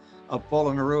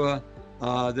Polonarua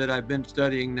that I've been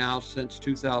studying now since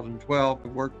 2012.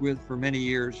 I've worked with for many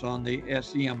years on the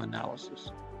SEM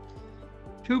analysis.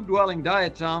 Tube-dwelling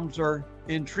diatoms are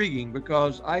intriguing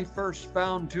because I first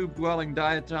found tube-dwelling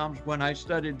diatoms when I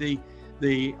studied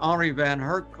the Henri van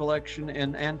Herk collection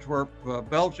in Antwerp,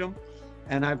 Belgium.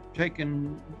 And I've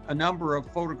taken a number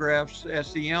of photographs,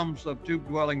 SEMs, of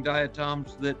tube-dwelling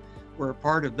diatoms that were a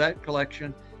part of that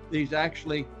collection. These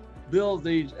actually build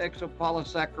these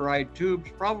exopolysaccharide tubes,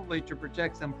 probably to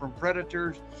protect them from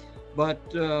predators, but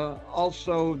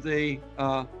also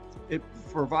it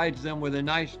provides them with a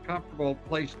nice, comfortable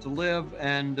place to live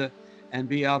and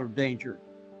be out of danger.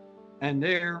 And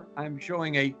there I'm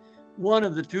showing one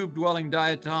of the tube-dwelling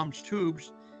diatoms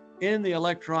tubes in the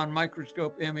electron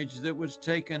microscope image that was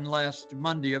taken last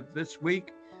Monday of this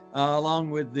week,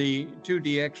 along with the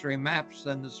 2D X-ray maps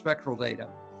and the spectral data.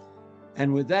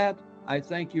 And with that, I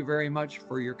thank you very much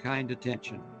for your kind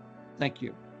attention. Thank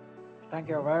you. Thank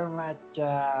you very much,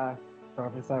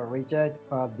 Professor Richard,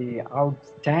 for the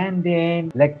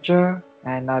outstanding lecture.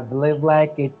 And I believe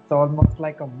like it's almost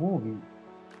like a movie,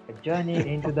 a journey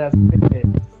into the space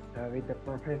with the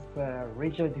Professor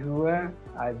Richard Hoover.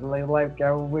 I believe like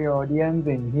every audience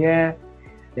in here,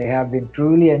 they have been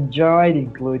truly enjoyed,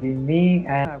 including me.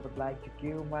 And I would like to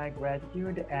give my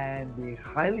gratitude and be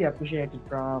highly appreciated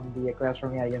from the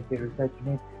Astronomy INC Research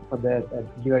Unit for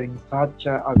during such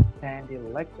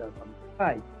outstanding lecture from the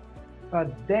site.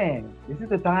 But then, this is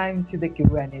the time to the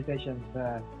Q&A sessions.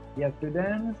 Dear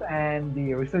students and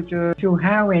the researchers, if you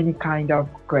have any kind of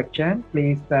question,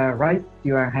 please raise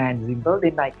your hand symbol.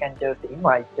 Then I can just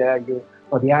invite you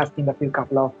for the asking a few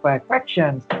couple of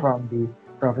questions from the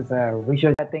Professor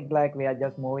Richard. I think like we are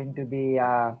just moving to the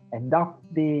end of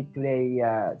the today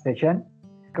session.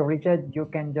 Richard, you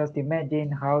can just imagine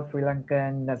how Sri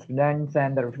Lankan students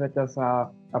and the researchers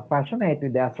are passionate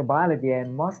with the astrobiology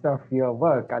and most of your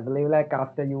work. I believe like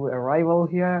after your arrival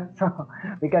here, so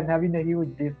we can have a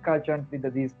huge discussion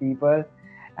with these people.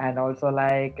 And also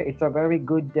like it's a very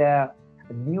good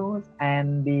news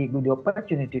and the good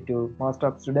opportunity to most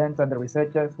of students and the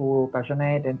researchers who are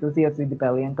passionate, enthusiasts with the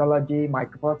paleontology,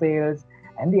 microfossils,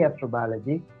 and the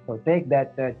astrobiology. So take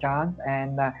that chance,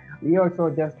 and we also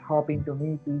just hoping to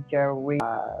meet each every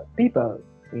people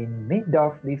in mid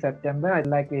of the September.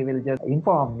 Like we will just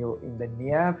inform you in the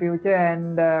near future.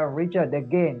 And Richard,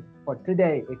 again for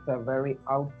today, it's a very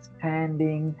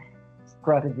outstanding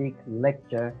strategic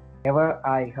lecture ever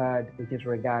I heard, which is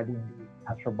regarding the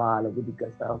astrobiology,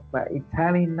 because of it's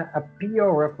having a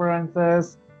pure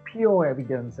references, pure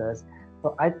evidences.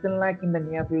 So I feel like in the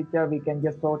near future we can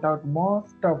just sort out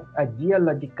most of a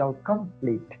geological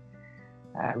conflict,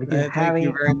 which is having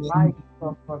a high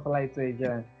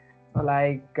fossilization. So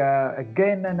like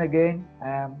again and again,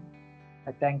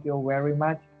 I thank you very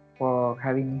much for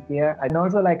having me here. And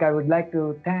also like I would like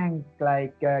to thank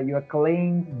like your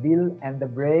colleagues Bill and the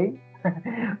Bray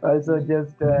also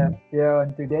just here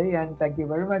on today, and thank you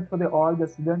very much for all the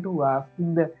students who are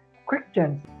asking the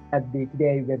questions at the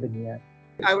today webinar.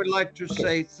 I would like to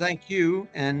say thank you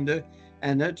and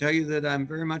tell you that I'm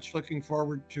very much looking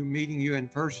forward to meeting you in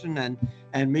person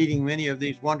and meeting many of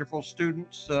these wonderful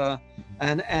students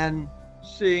and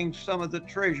seeing some of the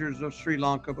treasures of Sri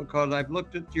Lanka, because I've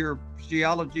looked at your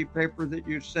geology paper that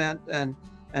you sent and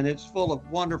it's full of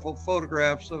wonderful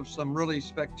photographs of some really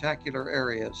spectacular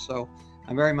areas. So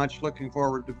I'm very much looking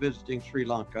forward to visiting Sri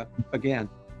Lanka again.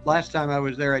 Last time I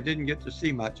was there, I didn't get to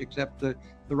see much except the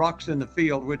rocks in the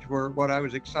field, which were what I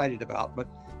was excited about. But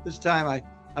this time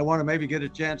I want to maybe get a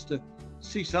chance to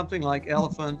see something like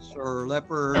elephants or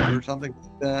leopards or something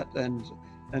like that, and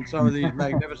some of these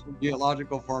magnificent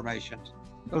geological formations.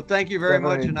 So thank you very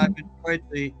much, and I've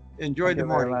enjoyed the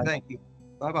morning. Thank you.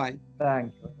 Bye-bye.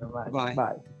 Thank you very much. Bye.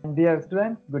 Bye. Dear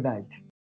students, good night.